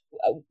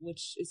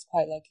 which is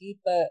quite lucky.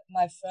 But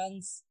my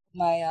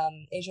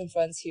Asian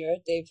friends here,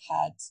 they've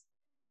had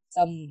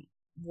some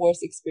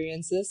worse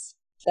experiences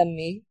than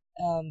me.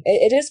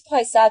 It is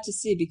quite sad to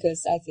see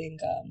because I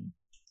think,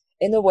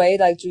 in a way,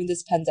 like during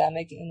this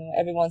pandemic,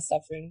 everyone's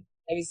suffering.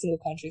 Every single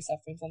country is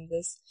suffering from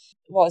this.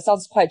 Well, it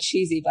sounds quite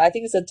cheesy, but I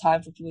think it's a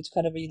time for people to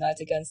kind of reunite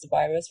against the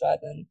virus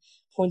rather than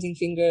pointing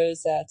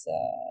fingers at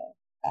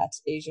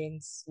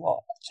Asians,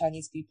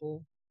 Chinese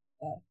people.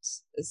 But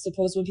I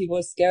suppose when people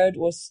are scared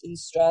or in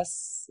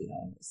stress,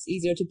 it's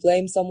easier to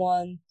blame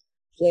someone,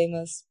 blame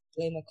a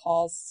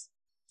cause.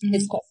 Mm-hmm.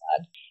 It's quite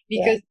sad.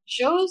 Because it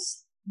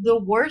shows the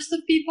worst of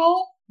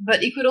people,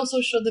 but it could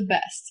also show the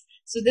best.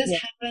 So this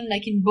happened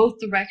like in both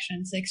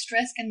directions. Like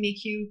stress can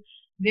make you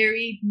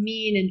very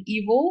mean and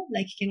evil.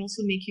 Like it can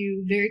also make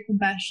you very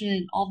compassionate,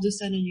 and all of a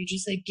sudden you're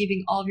just like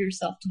giving all of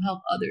yourself to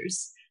help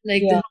others,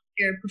 like the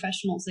healthcare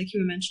professionals, like you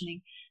were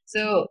mentioning.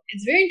 So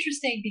it's very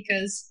interesting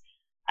because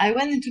I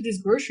went into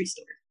this grocery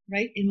store,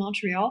 right, in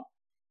Montreal,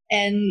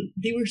 and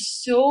they were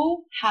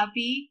so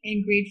happy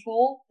and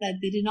grateful that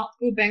they did not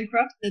go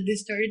bankrupt, that they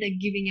started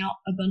like giving out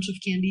a bunch of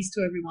candies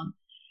to everyone.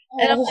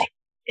 And I'm like,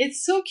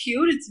 it's so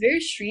cute. It's very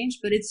strange,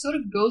 but it sort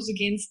of goes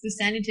against the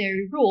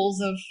sanitary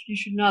rules of you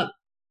should not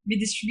be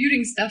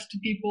distributing stuff to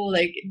people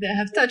like that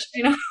have touched,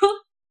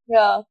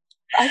 Yeah.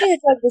 I think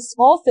it's like the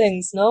small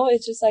things, no?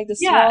 It's just like the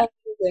small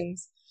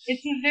things.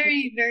 It's a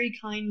very, very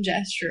kind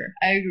gesture.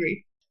 I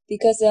agree.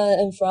 Because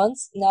in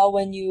France, now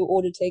when you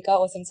order takeout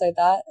or things like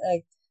that,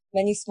 like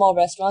many small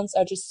restaurants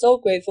are just so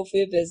grateful for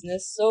your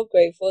business, so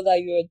grateful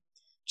that you're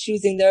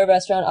choosing their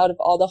restaurant out of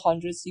all the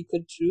hundreds you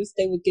could choose.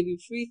 They would give you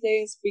free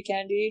things, free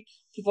candy,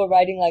 people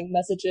writing like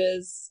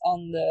messages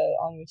on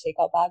your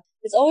takeout bag.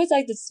 It's always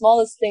like the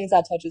smallest things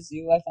that touches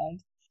you, I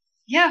find.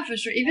 Yeah, for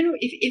sure. Even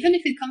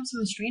if it comes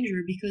from a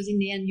stranger, because in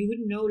the end you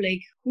wouldn't know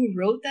like who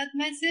wrote that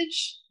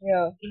message.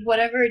 Yeah.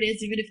 Whatever it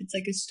is, even if it's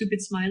like a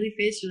stupid smiley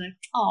face, you're like,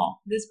 oh,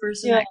 this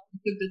person actually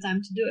took the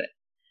time to do it.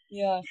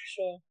 Yeah, for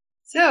sure.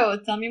 So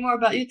tell me more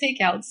about your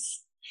takeouts.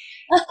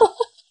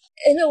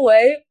 In a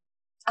way,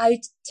 I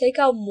take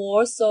out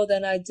more so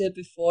than I did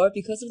before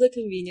because of the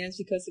convenience,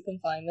 because of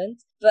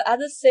confinement. But at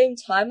the same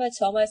time, I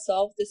tell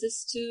myself this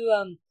is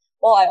to,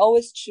 I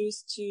always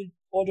choose to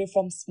order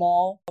from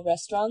small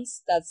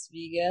restaurants that's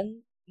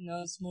vegan,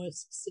 it's more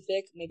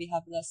specific, maybe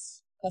have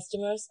less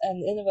customers.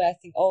 And in a way, I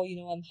think,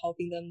 I'm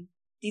helping them.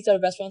 These are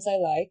restaurants I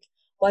like.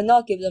 Why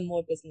not give them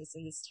more business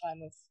in this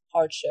time of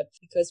hardship?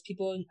 Because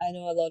I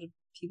know a lot of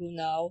people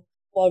now,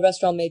 while a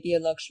restaurant may be a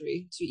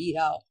luxury to eat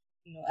out,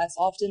 as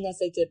often as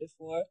they did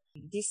before.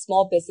 These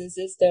small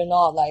businesses, they're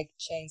not like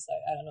chains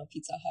like, I don't know,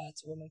 Pizza Hut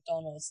or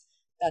McDonald's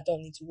that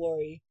don't need to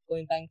worry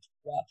going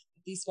bankrupt.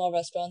 These small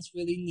restaurants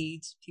really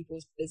need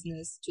people's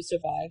business to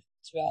survive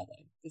throughout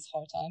like this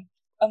hard time.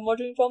 I'm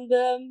ordering from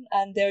them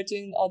and they're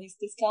doing all these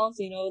discounts,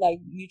 like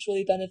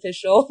mutually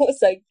beneficial.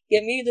 It's like,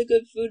 get me the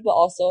good food, but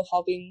also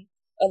helping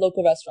a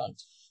local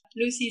restaurant.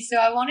 Lucy, so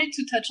I wanted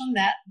to touch on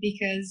that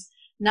because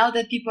now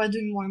that people are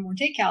doing more and more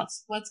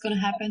takeouts, what's going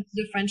to happen to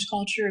the French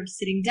culture of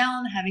sitting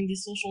down, having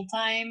this social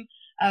time,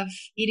 of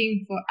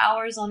eating for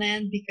hours on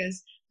end?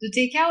 Because the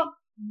takeout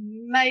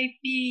might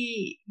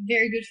be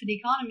very good for the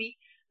economy,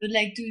 but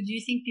like, do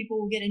you think people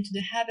will get into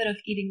the habit of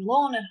eating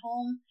alone at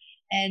home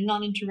and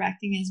not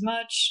interacting as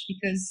much?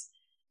 Because,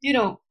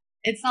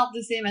 it's not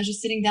the same as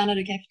just sitting down at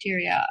a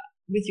cafeteria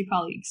with your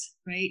colleagues,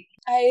 right?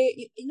 I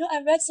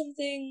read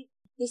something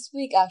this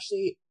week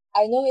actually.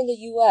 I know in the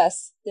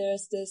US,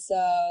 there's this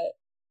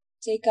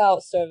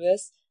takeout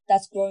service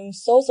that's growing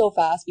so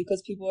fast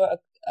because people are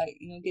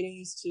getting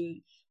used to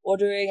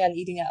ordering and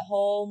eating at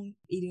home,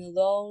 eating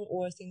alone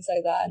or things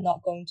like that, and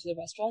not going to the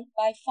restaurant.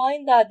 But I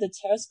find that the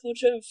terrace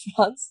culture in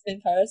France,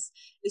 in Paris,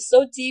 is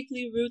so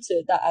deeply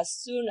rooted that as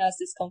soon as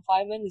this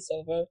confinement is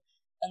over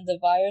and the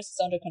virus is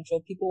under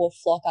control, people will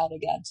flock out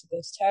again to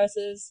go to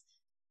terraces,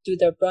 do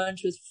their brunch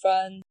with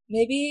friends.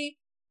 Maybe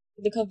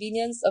the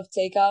convenience of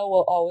takeout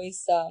will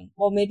always,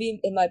 maybe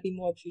it might be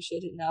more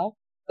appreciated now,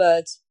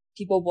 but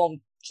people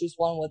won't choose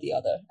one or the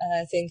other. And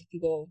I think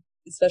people,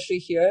 especially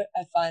here,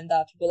 I find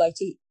that people like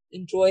to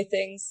enjoy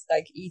things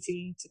like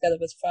eating together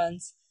with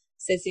friends,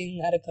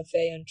 sitting at a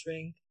cafe and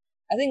drink.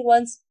 I think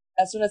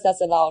as soon as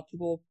that's allowed,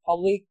 people will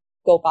probably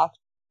go back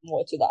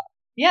more to that.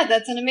 Yeah,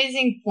 that's an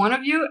amazing point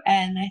of view.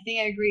 And I think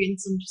I agree in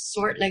some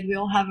sort, like we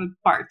all have a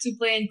part to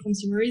play in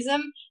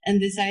consumerism and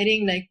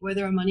deciding like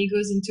whether our money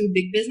goes into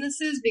big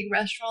businesses, big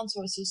restaurants,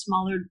 or also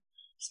smaller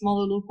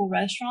local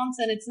restaurants.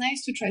 And it's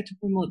nice to try to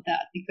promote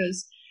that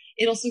because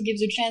it also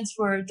gives a chance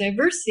for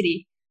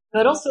diversity.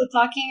 But also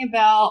talking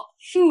about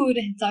food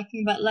and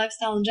talking about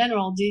lifestyle in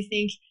general, do you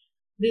think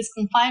this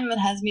confinement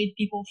has made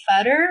people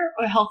fatter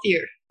or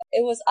healthier?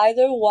 It was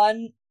either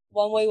one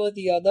way or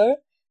the other.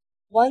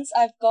 Once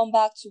I've gone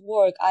back to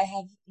work, I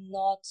have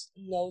not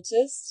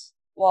noticed,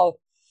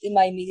 in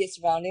my immediate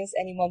surroundings,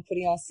 anyone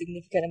putting on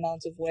significant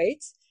amount of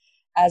weight,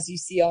 as you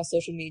see on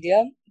social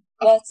media.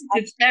 But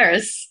it's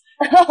Paris.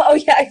 Oh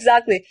yeah,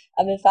 exactly.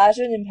 I'm in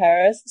fashion in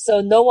Paris, so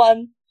no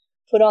one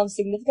put on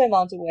significant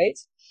amount of weight.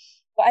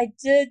 But I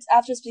did,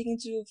 after speaking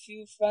to a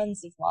few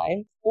friends of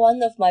mine,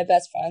 one of my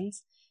best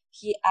friends,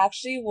 he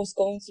actually was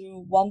going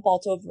through 1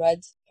 bottle of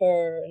red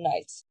per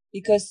night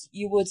because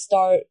you would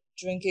start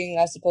drinking,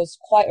 I suppose,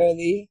 quite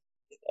early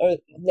or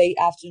late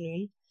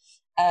afternoon.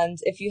 And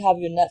if you have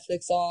your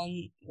Netflix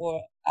on,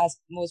 or as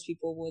most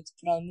people would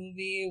put on a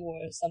movie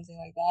or something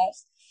like that,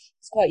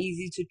 it's quite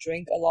easy to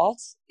drink a lot,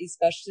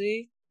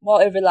 especially while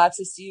it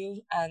relaxes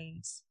you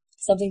and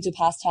something to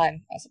pass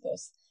time, I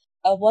suppose.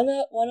 One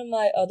of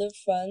my other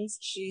friends,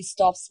 she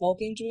stopped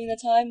smoking during the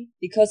time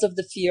because of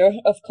the fear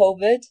of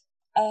COVID.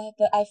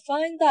 But I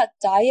find that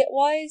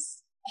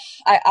diet-wise,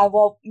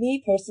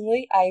 me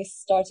personally, I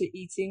started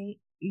eating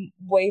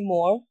way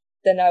more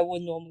than I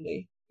would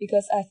normally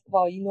because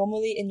you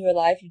normally in your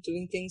life you're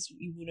doing things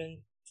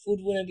food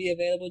wouldn't be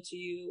available to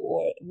you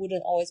or it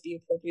wouldn't always be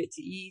appropriate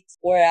to eat.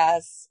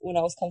 Whereas when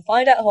I was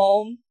confined at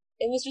home,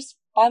 it was just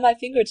by my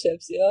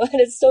fingertips, and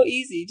it's so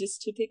easy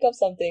just to pick up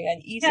something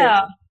and eat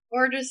it.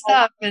 Order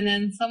stuff and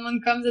then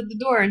someone comes at the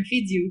door and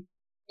feeds you.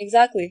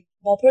 Exactly.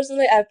 Well,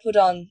 personally, I put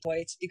on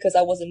weight because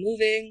I wasn't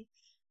moving.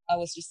 I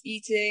was just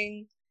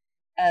eating.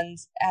 And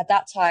at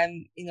that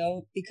time,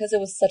 because it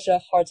was such a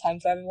hard time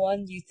for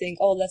everyone, you think,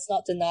 oh, let's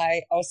not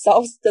deny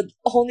ourselves the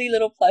only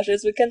little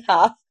pleasures we can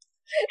have.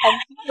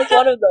 And it's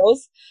one of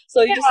those.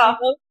 So you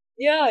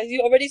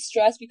you're already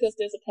stressed because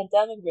there's a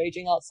pandemic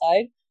raging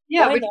outside.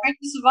 Yeah, we're trying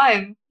to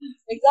survive.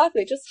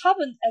 Exactly. Just have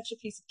an extra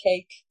piece of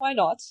cake. Why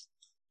not?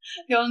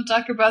 You want to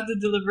talk about the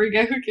delivery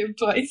guy who came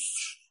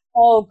twice?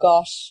 Oh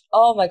gosh.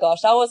 Oh my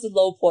gosh. That was a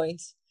low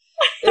point.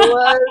 It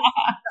was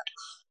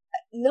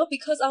No,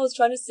 because I was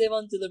trying to save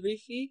on delivery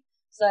fee,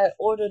 so I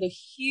ordered a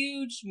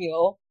huge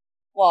meal.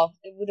 Well,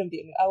 it wouldn't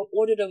be a meal. I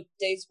ordered a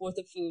day's worth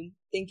of food,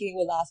 thinking it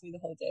would last me the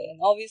whole day. And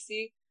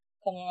obviously,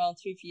 come around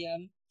 3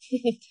 p.m.,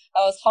 I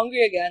was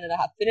hungry again, and I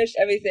had finished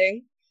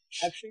everything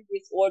my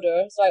previous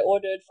order. So I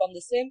ordered from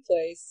the same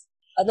place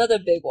another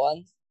big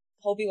one,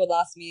 hoping it would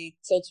last me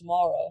till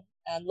tomorrow.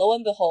 And lo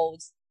and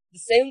behold, the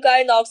same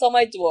guy knocks on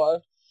my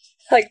door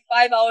like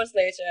 5 hours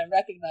later and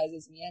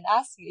recognizes me and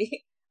asks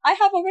me, I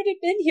have already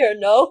been here.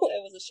 No,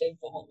 it was a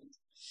shameful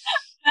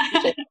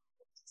moment.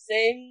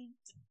 Same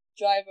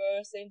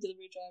driver, same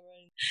delivery driver.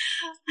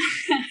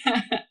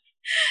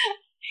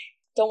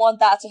 Don't want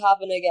that to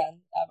happen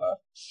again, ever.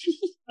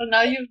 So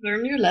now you've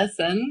learned your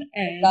lesson,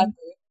 and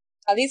Exactly.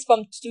 At least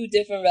from 2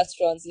 different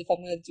restaurants if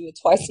I'm going to do it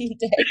twice in a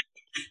day.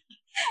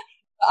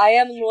 I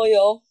am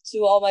loyal to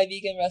all my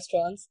vegan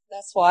restaurants.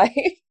 That's why.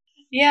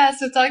 yeah,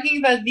 so talking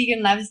about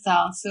vegan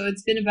lifestyle, so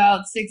it's been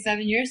about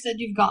 6-7 years that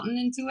you've gotten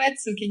into it.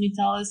 So can you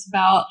tell us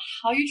about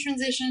how you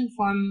transitioned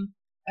from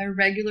a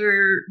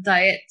regular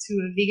diet to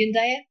a vegan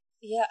diet?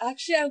 Yeah,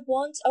 actually, I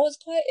was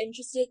quite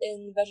interested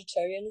in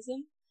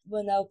vegetarianism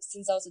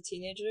since I was a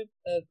teenager.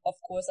 Of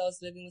course, I was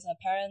living with my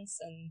parents,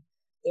 and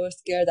they were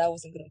scared that I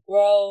wasn't gonna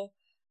grow,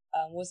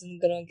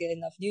 wasn't gonna get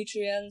enough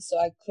nutrients, so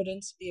I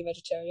couldn't be a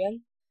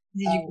vegetarian.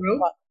 Did you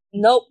grow?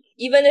 Nope.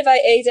 Even if I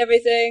ate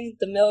everything,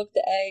 the milk,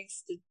 the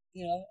eggs,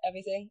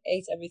 everything,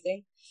 ate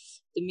everything,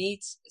 the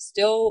meat,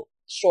 still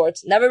short.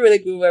 Never really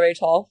grew very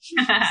tall.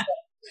 So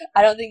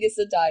I don't think it's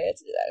a diet.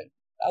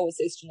 I would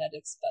say it's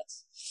genetics, but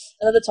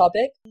another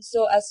topic.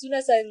 So as soon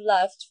as I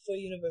left for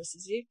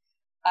university,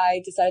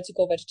 I decided to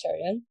go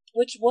vegetarian,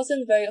 which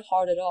wasn't very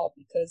hard at all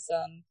because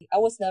I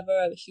was never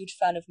a huge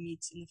fan of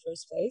meat in the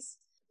first place.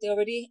 They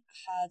already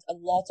had a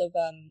lot of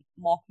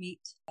mock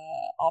meat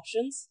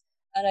options,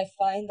 and I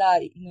find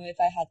that if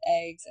I had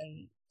eggs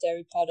and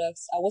dairy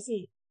products,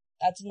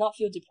 I did not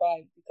feel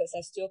deprived because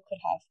I still could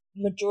have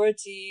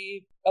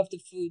majority of the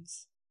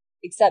foods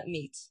except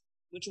meat,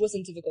 which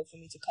wasn't difficult for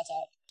me to cut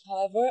out.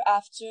 However,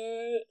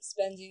 after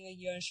spending a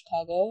year in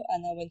Chicago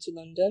and I went to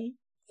London,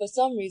 for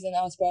some reason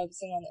I was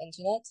browsing on the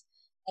internet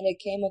and I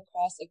came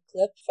across a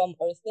clip from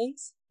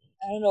Earthlings.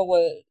 I don't know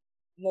what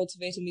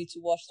motivated me to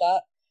watch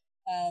that.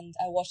 And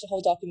I watched the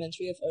whole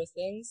documentary of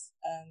Earthlings.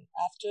 And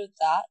after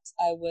that,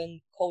 I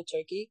went cold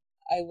turkey.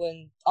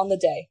 On the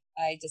day,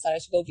 I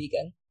decided to go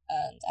vegan.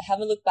 And I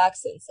haven't looked back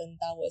since. And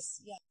that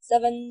was,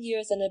 7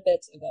 years and a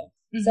bit ago.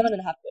 Mm-hmm.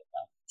 7.5 years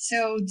now.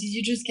 So did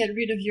you just get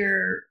rid of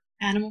your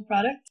animal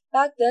product?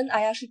 Back then,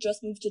 I actually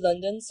just moved to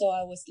London, so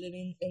I was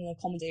living in an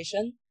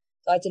accommodation.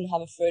 So I didn't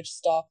have a fridge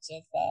stocked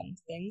of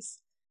things.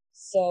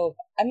 So,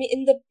 I mean,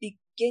 in the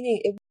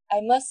beginning, I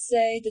must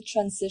say the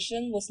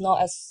transition was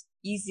not as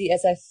easy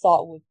as I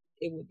thought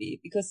it would be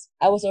because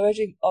I was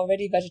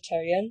already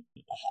vegetarian.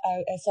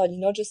 I thought,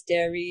 just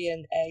dairy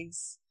and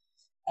eggs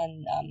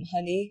and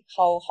honey,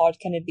 how hard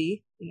can it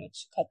be,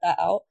 to cut that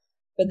out?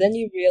 But then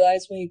you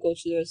realize when you go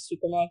to the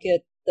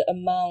supermarket, the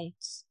amount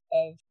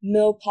of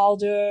milk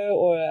powder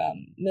or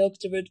milk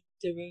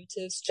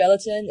derivatives,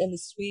 gelatin in the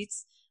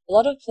sweets, a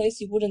lot of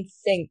places you wouldn't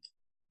think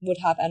would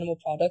have animal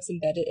products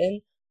embedded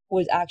in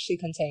would actually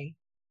contain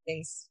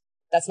things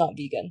that's not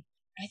vegan.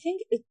 I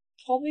think it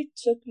probably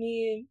took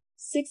me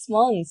 6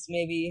 months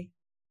maybe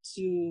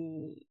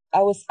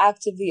I was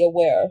actively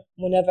aware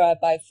whenever I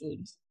buy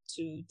food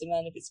to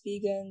demand if it's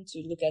vegan,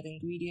 to look at the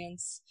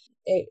ingredients.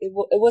 It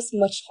was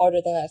much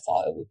harder than I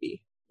thought it would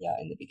be,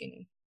 in the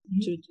beginning,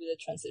 to do the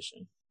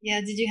transition. Yeah,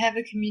 did you have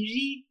a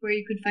community where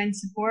you could find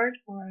support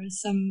or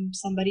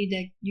somebody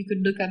that you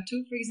could look up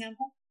to, for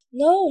example?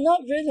 No,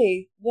 not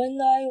really. When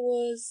I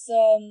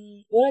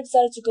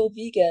decided to go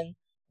vegan,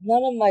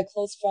 none of my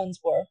close friends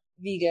were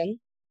vegan.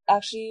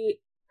 Actually,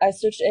 I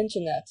searched the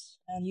internet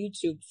and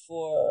YouTube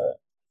for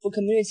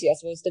community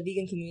as well as the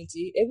vegan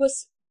community. It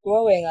was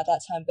growing at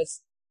that time, but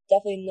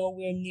definitely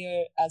nowhere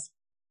near as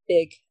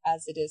big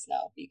as it is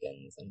now,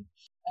 veganism.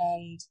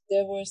 And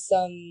there were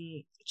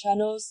some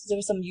channels, there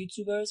were some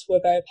YouTubers who were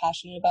very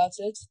passionate about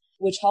it,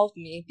 which helped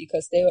me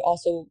because they were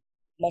also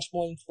much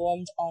more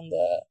informed on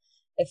the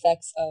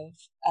effects of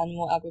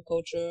animal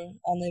agriculture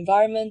on the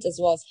environment as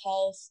well as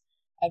health.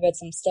 I read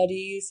some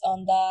studies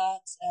on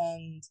that,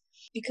 and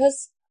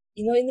because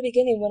in the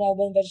beginning when I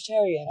went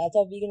vegetarian, I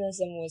thought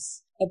veganism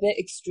was a bit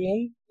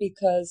extreme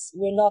because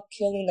we're not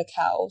killing the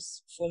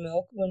cows for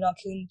milk, we're not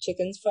killing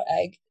chickens for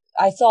egg.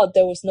 I thought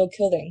there was no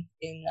killing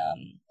in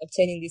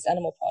obtaining these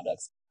animal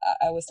products.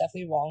 I was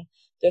definitely wrong.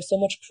 There's so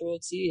much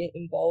cruelty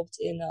involved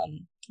in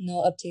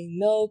obtaining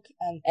milk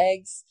and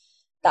eggs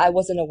that I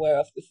wasn't aware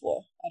of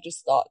before. I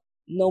just thought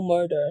no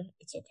murder,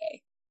 it's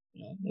okay.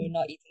 We're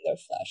not eating their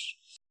flesh.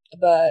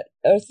 But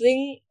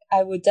Earthling,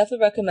 I would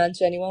definitely recommend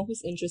to anyone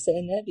who's interested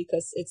in it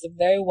because it's a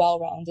very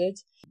well-rounded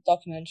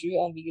documentary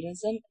on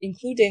veganism,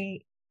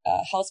 including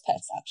house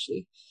pets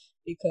actually,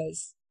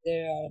 because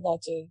there are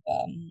lots of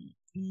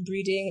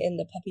breeding in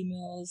the puppy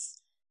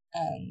mills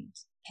and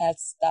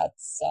pets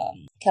that's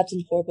kept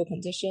in horrible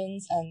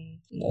conditions, and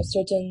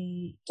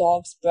certain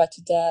dogs bred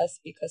to death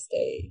because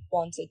they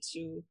wanted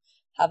to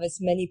have as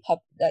many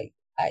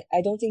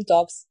I don't think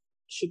dogs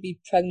should be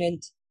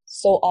pregnant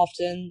so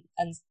often,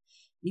 and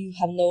you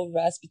have no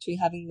rest between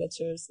having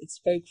litters.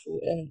 It's very cruel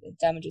and it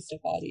damages their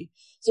body.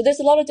 So there's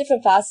a lot of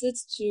different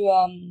facets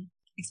to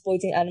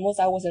exploiting animals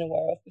I wasn't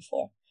aware of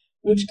before,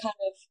 which kind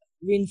of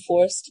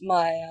reinforced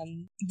my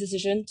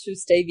decision to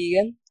stay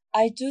vegan.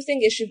 I do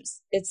think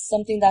it's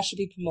something that should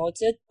be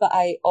promoted, but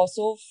I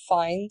also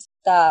find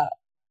that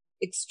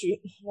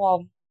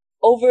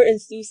over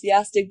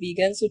enthusiastic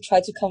vegans who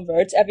try to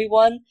convert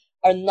everyone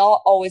are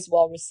not always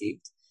well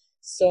received.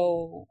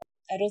 So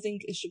I don't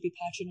think vegans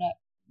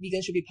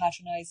should be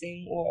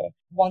patronizing or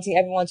wanting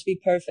everyone to be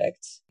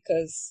perfect,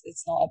 because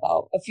it's not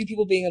about a few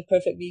people being a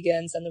perfect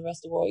vegans and the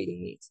rest of the world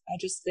eating meat. I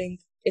just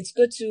think it's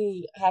good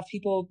to have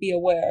people be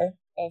aware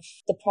of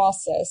the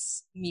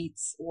process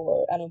meats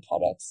or animal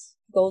products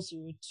go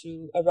through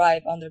to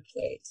arrive on their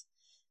plate.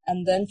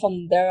 And then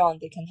from there on,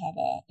 they can have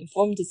an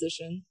informed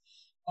decision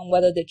on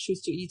whether they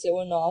choose to eat it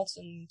or not,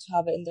 and to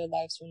have it in their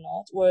lives or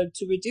not, or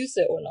to reduce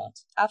it or not.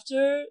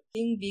 After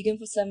being vegan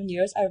for 7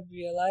 years, I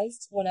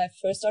realized when I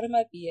first started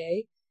my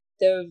BA,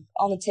 they're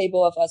on the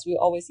table of us, we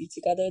always eat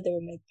together. They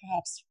were made,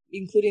 perhaps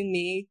including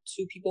me,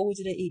 to people who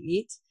didn't eat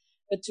meat.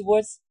 But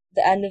towards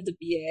the end of the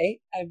BA,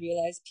 I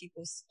realized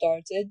people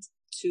started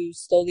to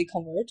slowly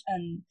convert,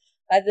 and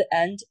by the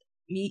end,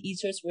 meat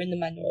eaters were in the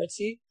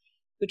minority,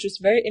 which was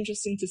very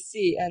interesting to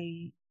see.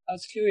 And I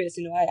was curious,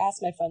 I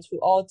asked my friends who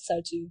all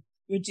decided to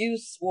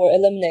reduce or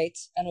eliminate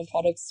animal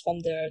products from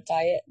their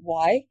diet,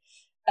 why?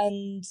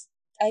 And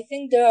I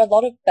think there are a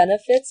lot of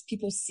benefits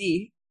people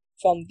see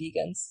from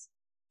vegans,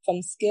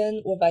 from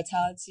skin or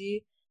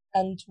vitality.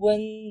 And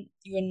when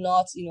you're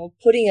not,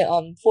 forcing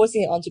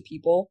it onto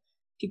people,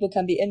 people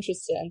can be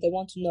interested and they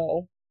want to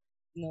know,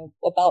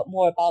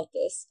 more about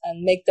this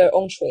and make their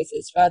own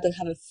choices rather than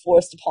have it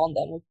forced upon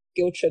them or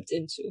guilt tripped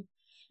into.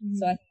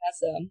 So I think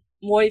that's a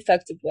more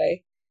effective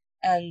way.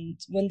 And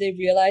when they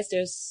realize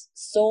there's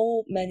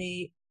so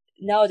many,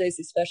 nowadays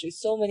especially,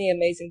 so many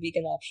amazing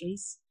vegan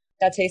options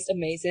that taste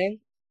amazing,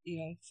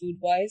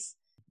 food-wise,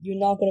 you're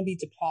not going to be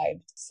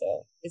deprived.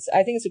 So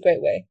I think it's a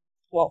great way.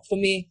 Well, for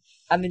me,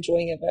 I'm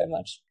enjoying it very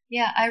much.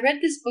 Yeah, I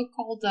read this book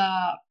called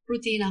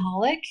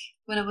Proteinaholic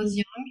when I was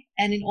young,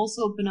 and it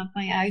also opened up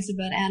my eyes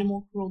about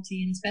animal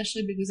cruelty, and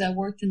especially because I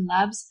worked in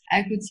labs,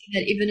 I could see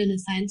that even in the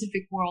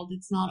scientific world,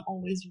 it's not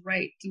always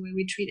right the way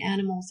we treat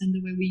animals and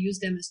the way we use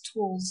them as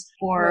tools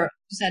to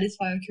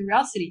satisfy our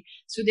curiosity.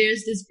 So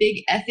there's this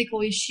big ethical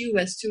issue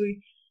as to,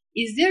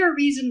 is there a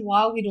reason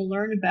why we don't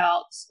learn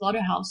about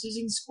slaughterhouses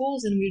in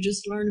schools and we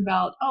just learn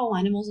about,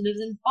 animals live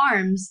in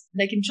farms,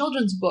 like in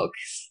children's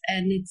books?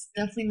 And it's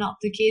definitely not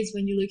the case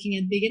when you're looking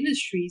at big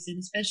industries, and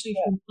especially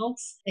for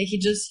milks. Like,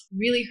 it just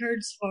really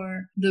hurts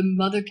for the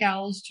mother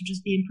cows to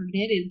just be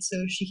impregnated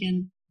so she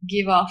can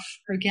give off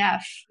her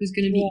calf who's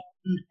going to be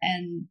eaten,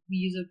 and we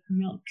use up her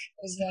milk.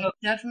 Exactly. So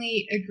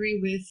definitely agree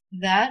with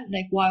that.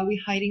 Like, why are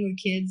we hiding our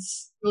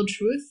kids real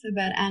truth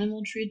about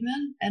animal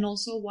treatment? And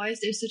also, why is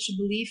there such a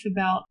belief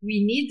about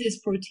we need this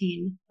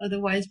protein,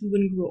 otherwise we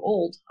wouldn't grow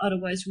old,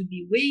 otherwise we'd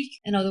be weak,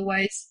 and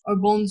otherwise our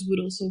bones would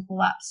also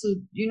collapse. So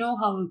you know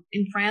how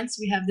in France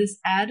we have this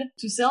ad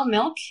to sell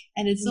milk,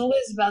 and it's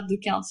always about the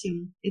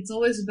calcium. It's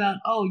always about,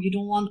 you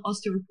don't want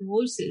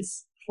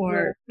osteoporosis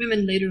for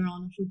women later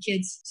on, for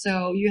kids.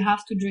 So you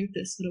have to drink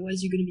this,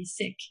 otherwise you're going to be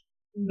sick.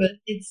 But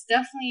it's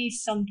definitely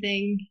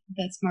something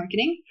that's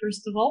marketing,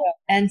 first of all,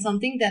 and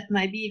something that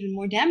might be even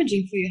more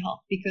damaging for your health,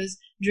 because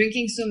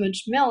drinking so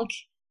much milk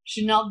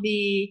should not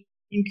be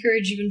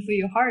encouraged even for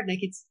your heart. Like,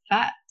 it's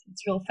fat.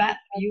 It's real fat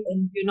for you,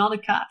 and you're not a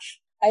calf.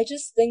 I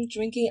just think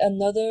drinking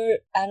another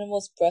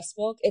animal's breast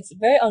milk, it's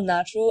very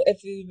unnatural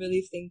if you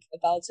really think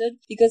about it.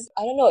 Because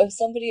I don't know, if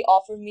somebody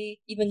offered me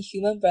even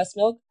human breast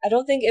milk, I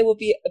don't think it would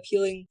be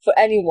appealing for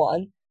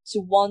anyone to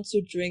want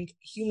to drink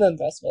human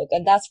breast milk,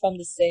 and that's from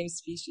the same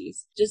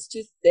species. Just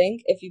to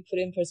think, if you put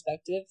in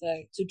perspective,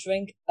 like, to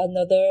drink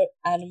another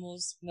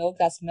animal's milk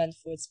that's meant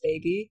for its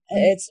baby,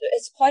 it's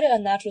quite an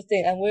unnatural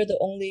thing, and we're the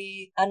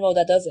only animal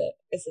that does it,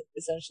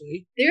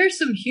 essentially. There are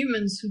some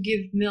humans who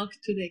give milk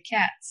to their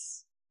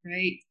cats,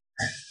 right?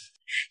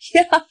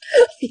 yeah,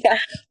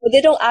 but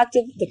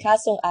the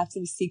cats don't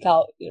actively seek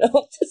out,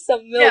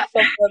 some milk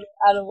from another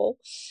animal.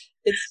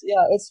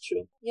 It's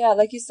true. Yeah,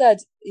 like you said,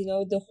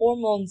 the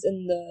hormones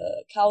in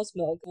the cow's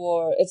milk,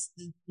 it's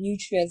the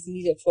nutrients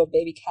needed for a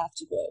baby calf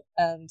to grow.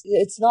 And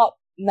it's not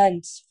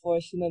meant for a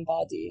human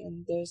body.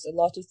 And there's a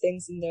lot of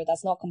things in there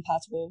that's not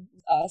compatible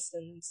with us,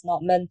 and it's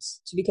not meant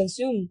to be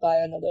consumed by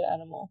another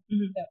animal.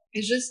 Mm-hmm. Yeah.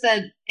 It's just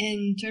that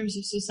in terms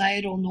of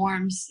societal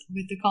norms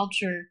with the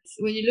culture,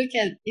 when you look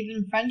at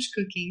even French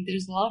cooking,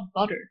 there's a lot of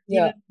butter.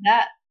 Even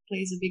that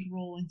plays a big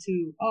role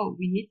into,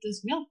 we need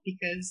this milk,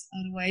 because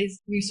otherwise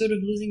we're sort of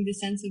losing the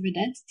sense of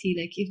identity.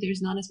 Like, if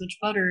there's not as much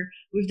butter,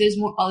 if there's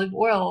more olive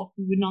oil,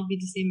 we would not be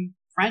the same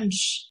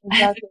French.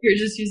 Exactly. You're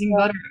just using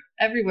butter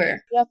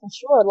everywhere. Yeah, for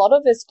sure. A lot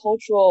of it's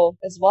cultural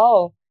as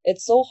well.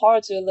 It's so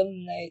hard to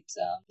eliminate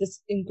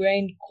this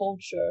ingrained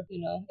culture,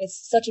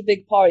 It's such a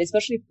big part,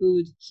 especially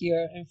food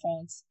here in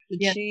France. The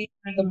cheese,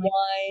 the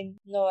wine.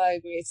 No, I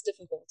agree. It's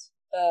difficult.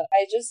 But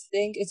I just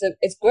think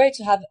it's great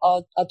to have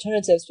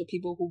alternatives for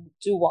people who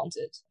do want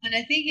it. And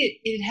I think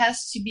it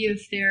has to be a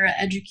fair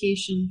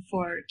education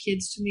for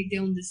kids to make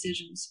their own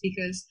decisions,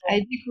 because I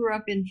did grow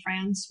up in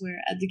France where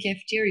at the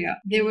cafeteria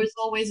there was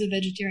always a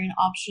vegetarian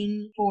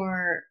option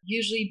for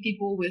usually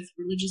people with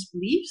religious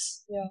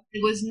beliefs. Yeah.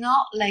 It was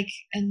not like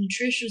a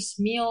nutritious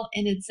meal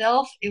in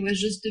itself. It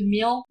was just the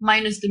meal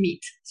minus the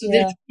meat. So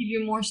they give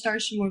you more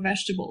starch and more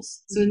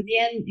vegetables. So in the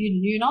end,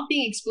 you're not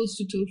being exposed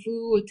to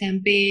tofu or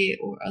tempeh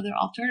or other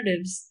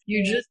alternatives.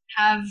 You just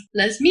have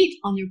less meat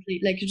on your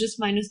plate. Like you just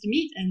minus the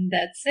meat and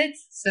that's it.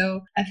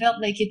 So I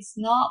felt like it's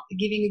not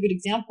giving a good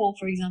example,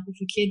 for example,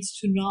 for kids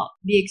to not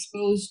be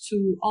exposed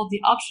to all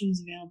the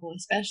options available,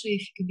 especially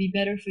if it could be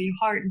better for your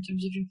heart in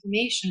terms of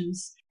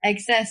inflammations.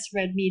 Excess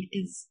red meat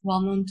is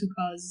well known to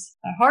cause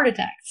heart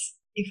attacks.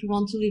 If we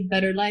want to live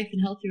better life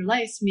and healthier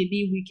lives,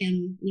 maybe we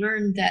can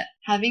learn that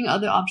having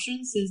other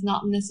options is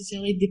not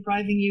necessarily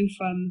depriving you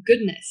from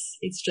goodness.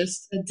 It's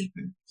just a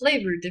different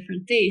flavor,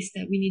 different taste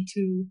that we need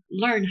to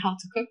learn how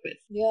to cook with.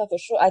 Yeah, for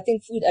sure. I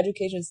think food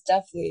education is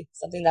definitely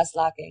something that's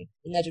lacking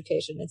in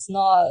education. It's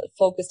not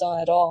focused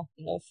on at all,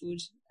 food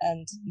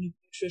and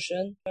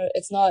nutrition.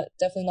 It's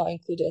definitely not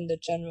included in the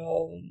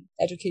general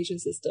education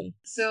system.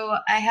 So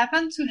I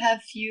happen to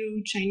have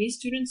few Chinese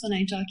students on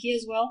Italki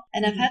as well,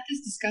 and I've had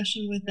this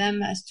discussion with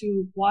them as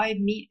to why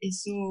meat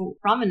is so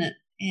prominent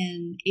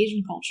in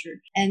Asian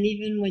culture. And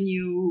even when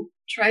you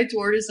try to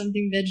order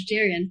something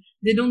vegetarian,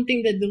 they don't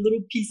think that the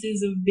little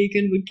pieces of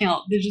bacon would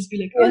count. They just be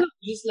like, oh, no,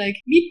 just like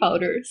meat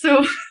powder.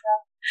 So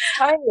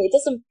tiny. It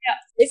doesn't,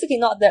 basically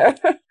not there.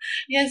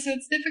 Yeah, so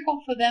it's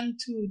difficult for them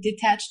to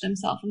detach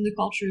themselves from the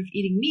culture of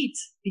eating meat,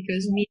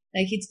 because meat,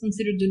 like, it's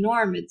considered the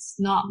norm. It's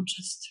not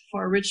just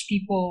for rich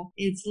people.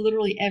 It's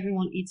literally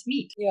everyone eats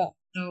meat. Yeah.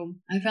 So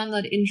I found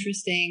that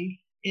interesting.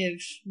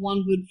 If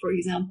one would, for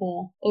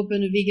example,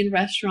 open a vegan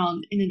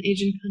restaurant in an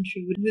Asian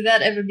country, would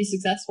that ever be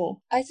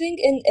successful? I think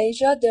in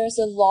Asia, there's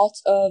a lot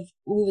of,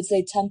 we would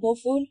say, temple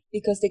food,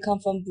 because they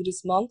come from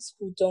Buddhist monks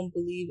who don't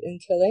believe in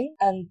killing.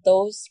 And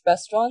those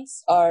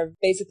restaurants are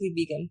basically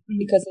vegan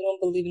because they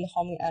don't believe in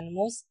harming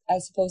animals. I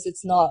suppose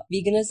it's not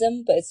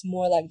veganism, but it's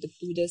more like the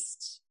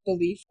Buddhist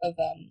belief of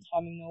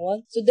harming no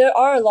one. So there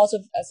are a lot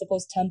of, I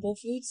suppose, temple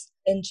foods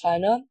in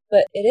China,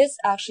 but it is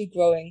actually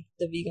growing,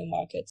 the vegan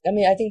market. I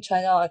mean, I think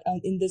China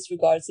in this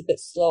regard is a bit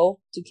slow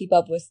to keep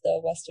up with the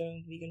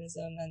Western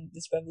veganism and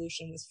this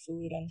revolution with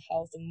food and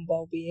health and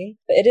well-being.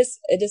 But it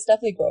is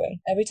definitely growing.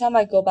 Every time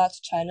I go back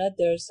to China,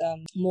 there's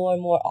more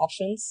and more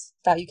options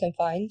that you can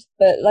find.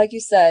 But like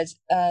you said,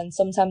 and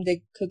sometimes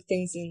they cook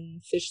things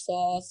in fish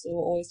sauce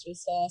or oyster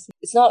sauce.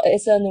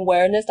 It's an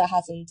awareness that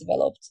hasn't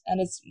developed,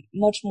 and it's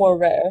much more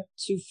rare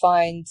to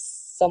find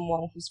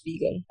someone who's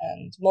vegan,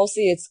 and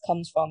mostly it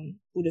comes from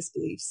Buddhist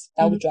beliefs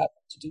that would drive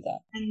them to do that.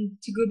 And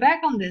to go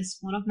back on this,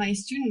 one of my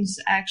students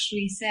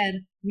actually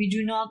said, we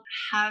do not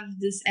have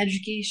this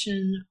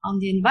education on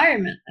the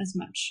environment as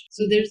much.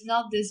 So there's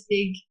not this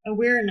big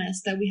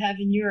awareness that we have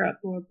in Europe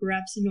or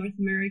perhaps in North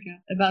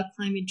America about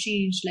climate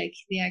change. Like,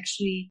 they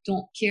actually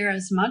don't care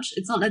as much.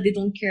 It's not that they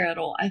don't care at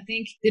all. I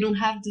think they don't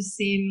have the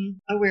same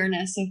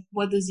awareness of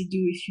what does it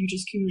do if you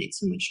just accumulate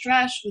so much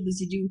trash? What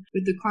does it do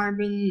with the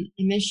carbon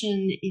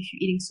emission if you're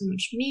eating so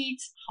much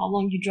meat? How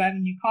long you drive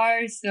in your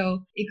car? So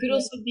it could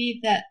also be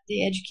that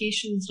the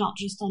education is not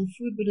just on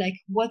food, but like,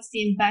 what's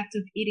the impact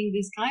of eating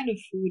this kind of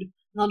food,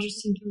 not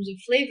just in terms of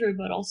flavor,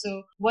 but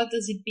also what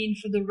does it mean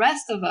for the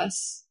rest of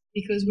us?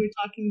 Because we're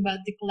talking about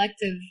the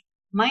collective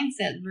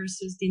mindset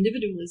versus the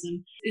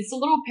individualism. It's a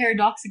little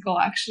paradoxical,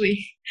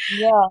 actually.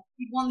 Yeah.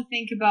 We want to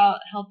think about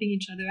helping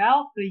each other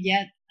out, but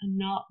yet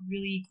not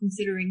really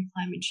considering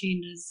climate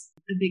change as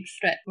a big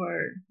threat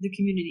for the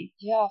community.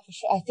 Yeah, for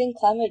sure. I think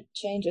climate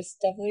change is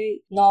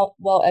definitely not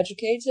well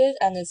educated,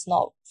 and it's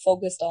not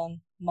focused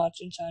on much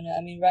in China.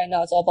 I mean, right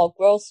now it's all about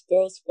growth,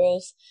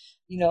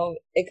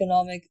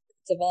 economic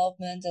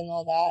development and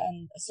all that,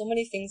 and so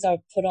many things are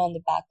put on the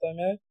back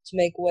burner to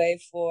make way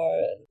for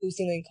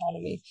boosting the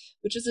economy,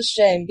 which is a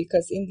shame,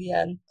 because in the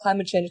end,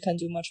 climate change can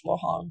do much more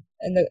harm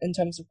in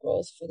terms of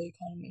growth for the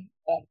economy.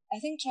 But I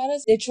think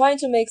they're trying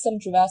to make some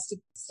drastic,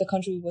 the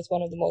country with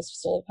one of the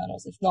most solar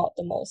panels, if not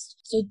the most.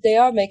 So they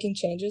are making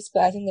changes,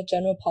 but I think the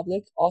general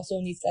public also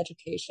needs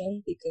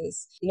education,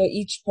 because,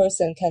 each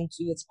person can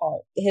do its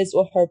part, his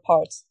or her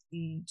part,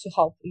 to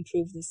help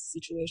improve this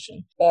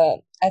situation.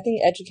 But I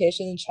think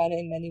education in China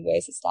in many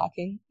ways is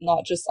lacking,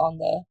 not just on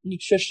the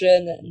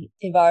nutrition and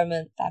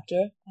environment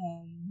factor.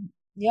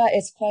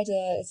 It's quite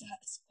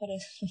a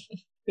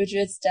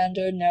rigid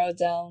standard, narrowed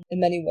down in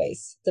many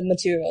ways, the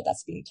material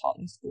that's being taught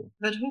in school.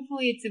 But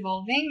hopefully it's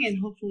evolving, and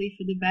hopefully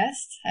for the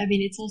best. I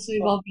mean, it's also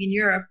evolving in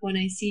Europe when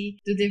I see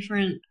the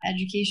different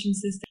education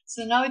systems.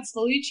 So now it's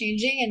slowly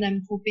changing, and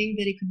I'm hoping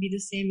that it could be the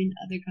same in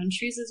other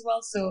countries as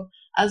well. So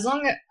as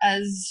long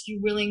as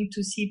you're willing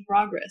to see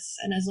progress,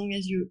 and as long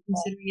as you're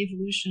considering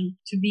evolution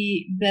to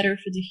be better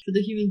for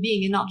the human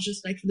being and not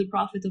just like for the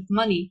profit of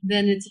money,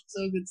 then it's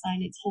also a good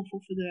sign. It's hopeful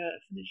for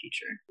the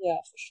future. Yeah,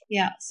 for sure.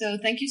 Yeah. So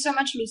thank you so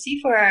much, Lucy,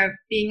 for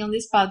being on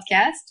this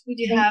podcast. Would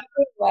you Thank have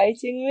you for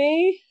inviting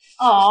me.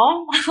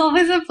 Oh,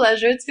 always a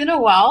pleasure. It's been a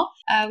while.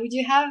 Would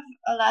you have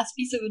a last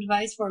piece of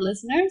advice for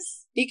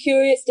listeners? Be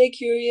curious, stay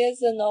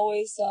curious, and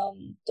always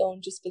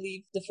don't just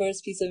believe the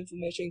first piece of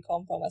information you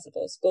come from, I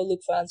suppose. Go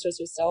look for answers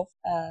yourself,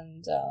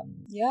 and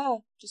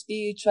just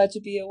try to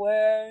be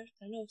aware.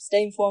 I don't know,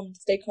 stay informed,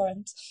 stay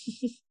current.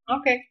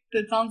 Okay,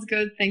 that sounds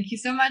good. Thank you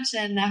so much,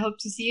 and I hope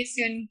to see you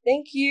soon.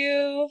 Thank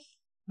you.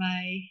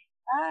 Bye.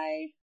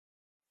 Bye.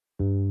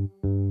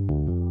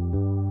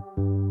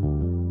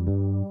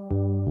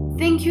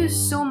 Thank you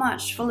so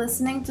much for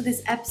listening to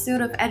this episode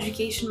of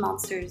Education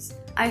Monsters.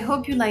 I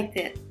hope you liked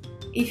it.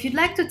 If you'd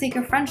like to take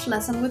a French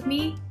lesson with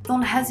me,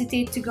 don't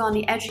hesitate to go on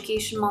the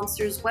Education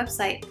Monsters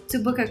website to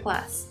book a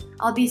class.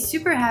 I'll be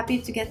super happy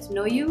to get to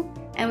know you,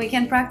 and we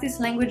can practice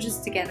languages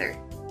together.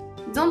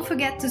 Don't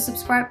forget to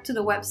subscribe to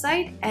the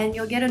website, and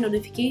you'll get a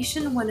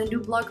notification when a new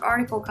blog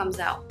article comes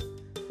out.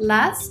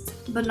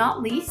 Last but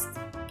not least,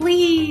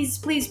 please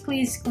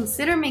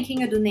consider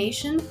making a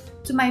donation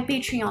to my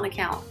Patreon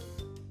account.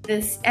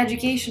 This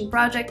education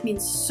project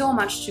means so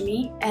much to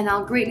me, and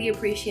I'll greatly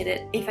appreciate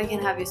it if I can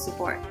have your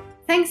support.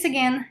 Thanks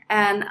again,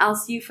 and I'll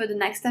see you for the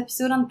next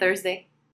episode on Thursday.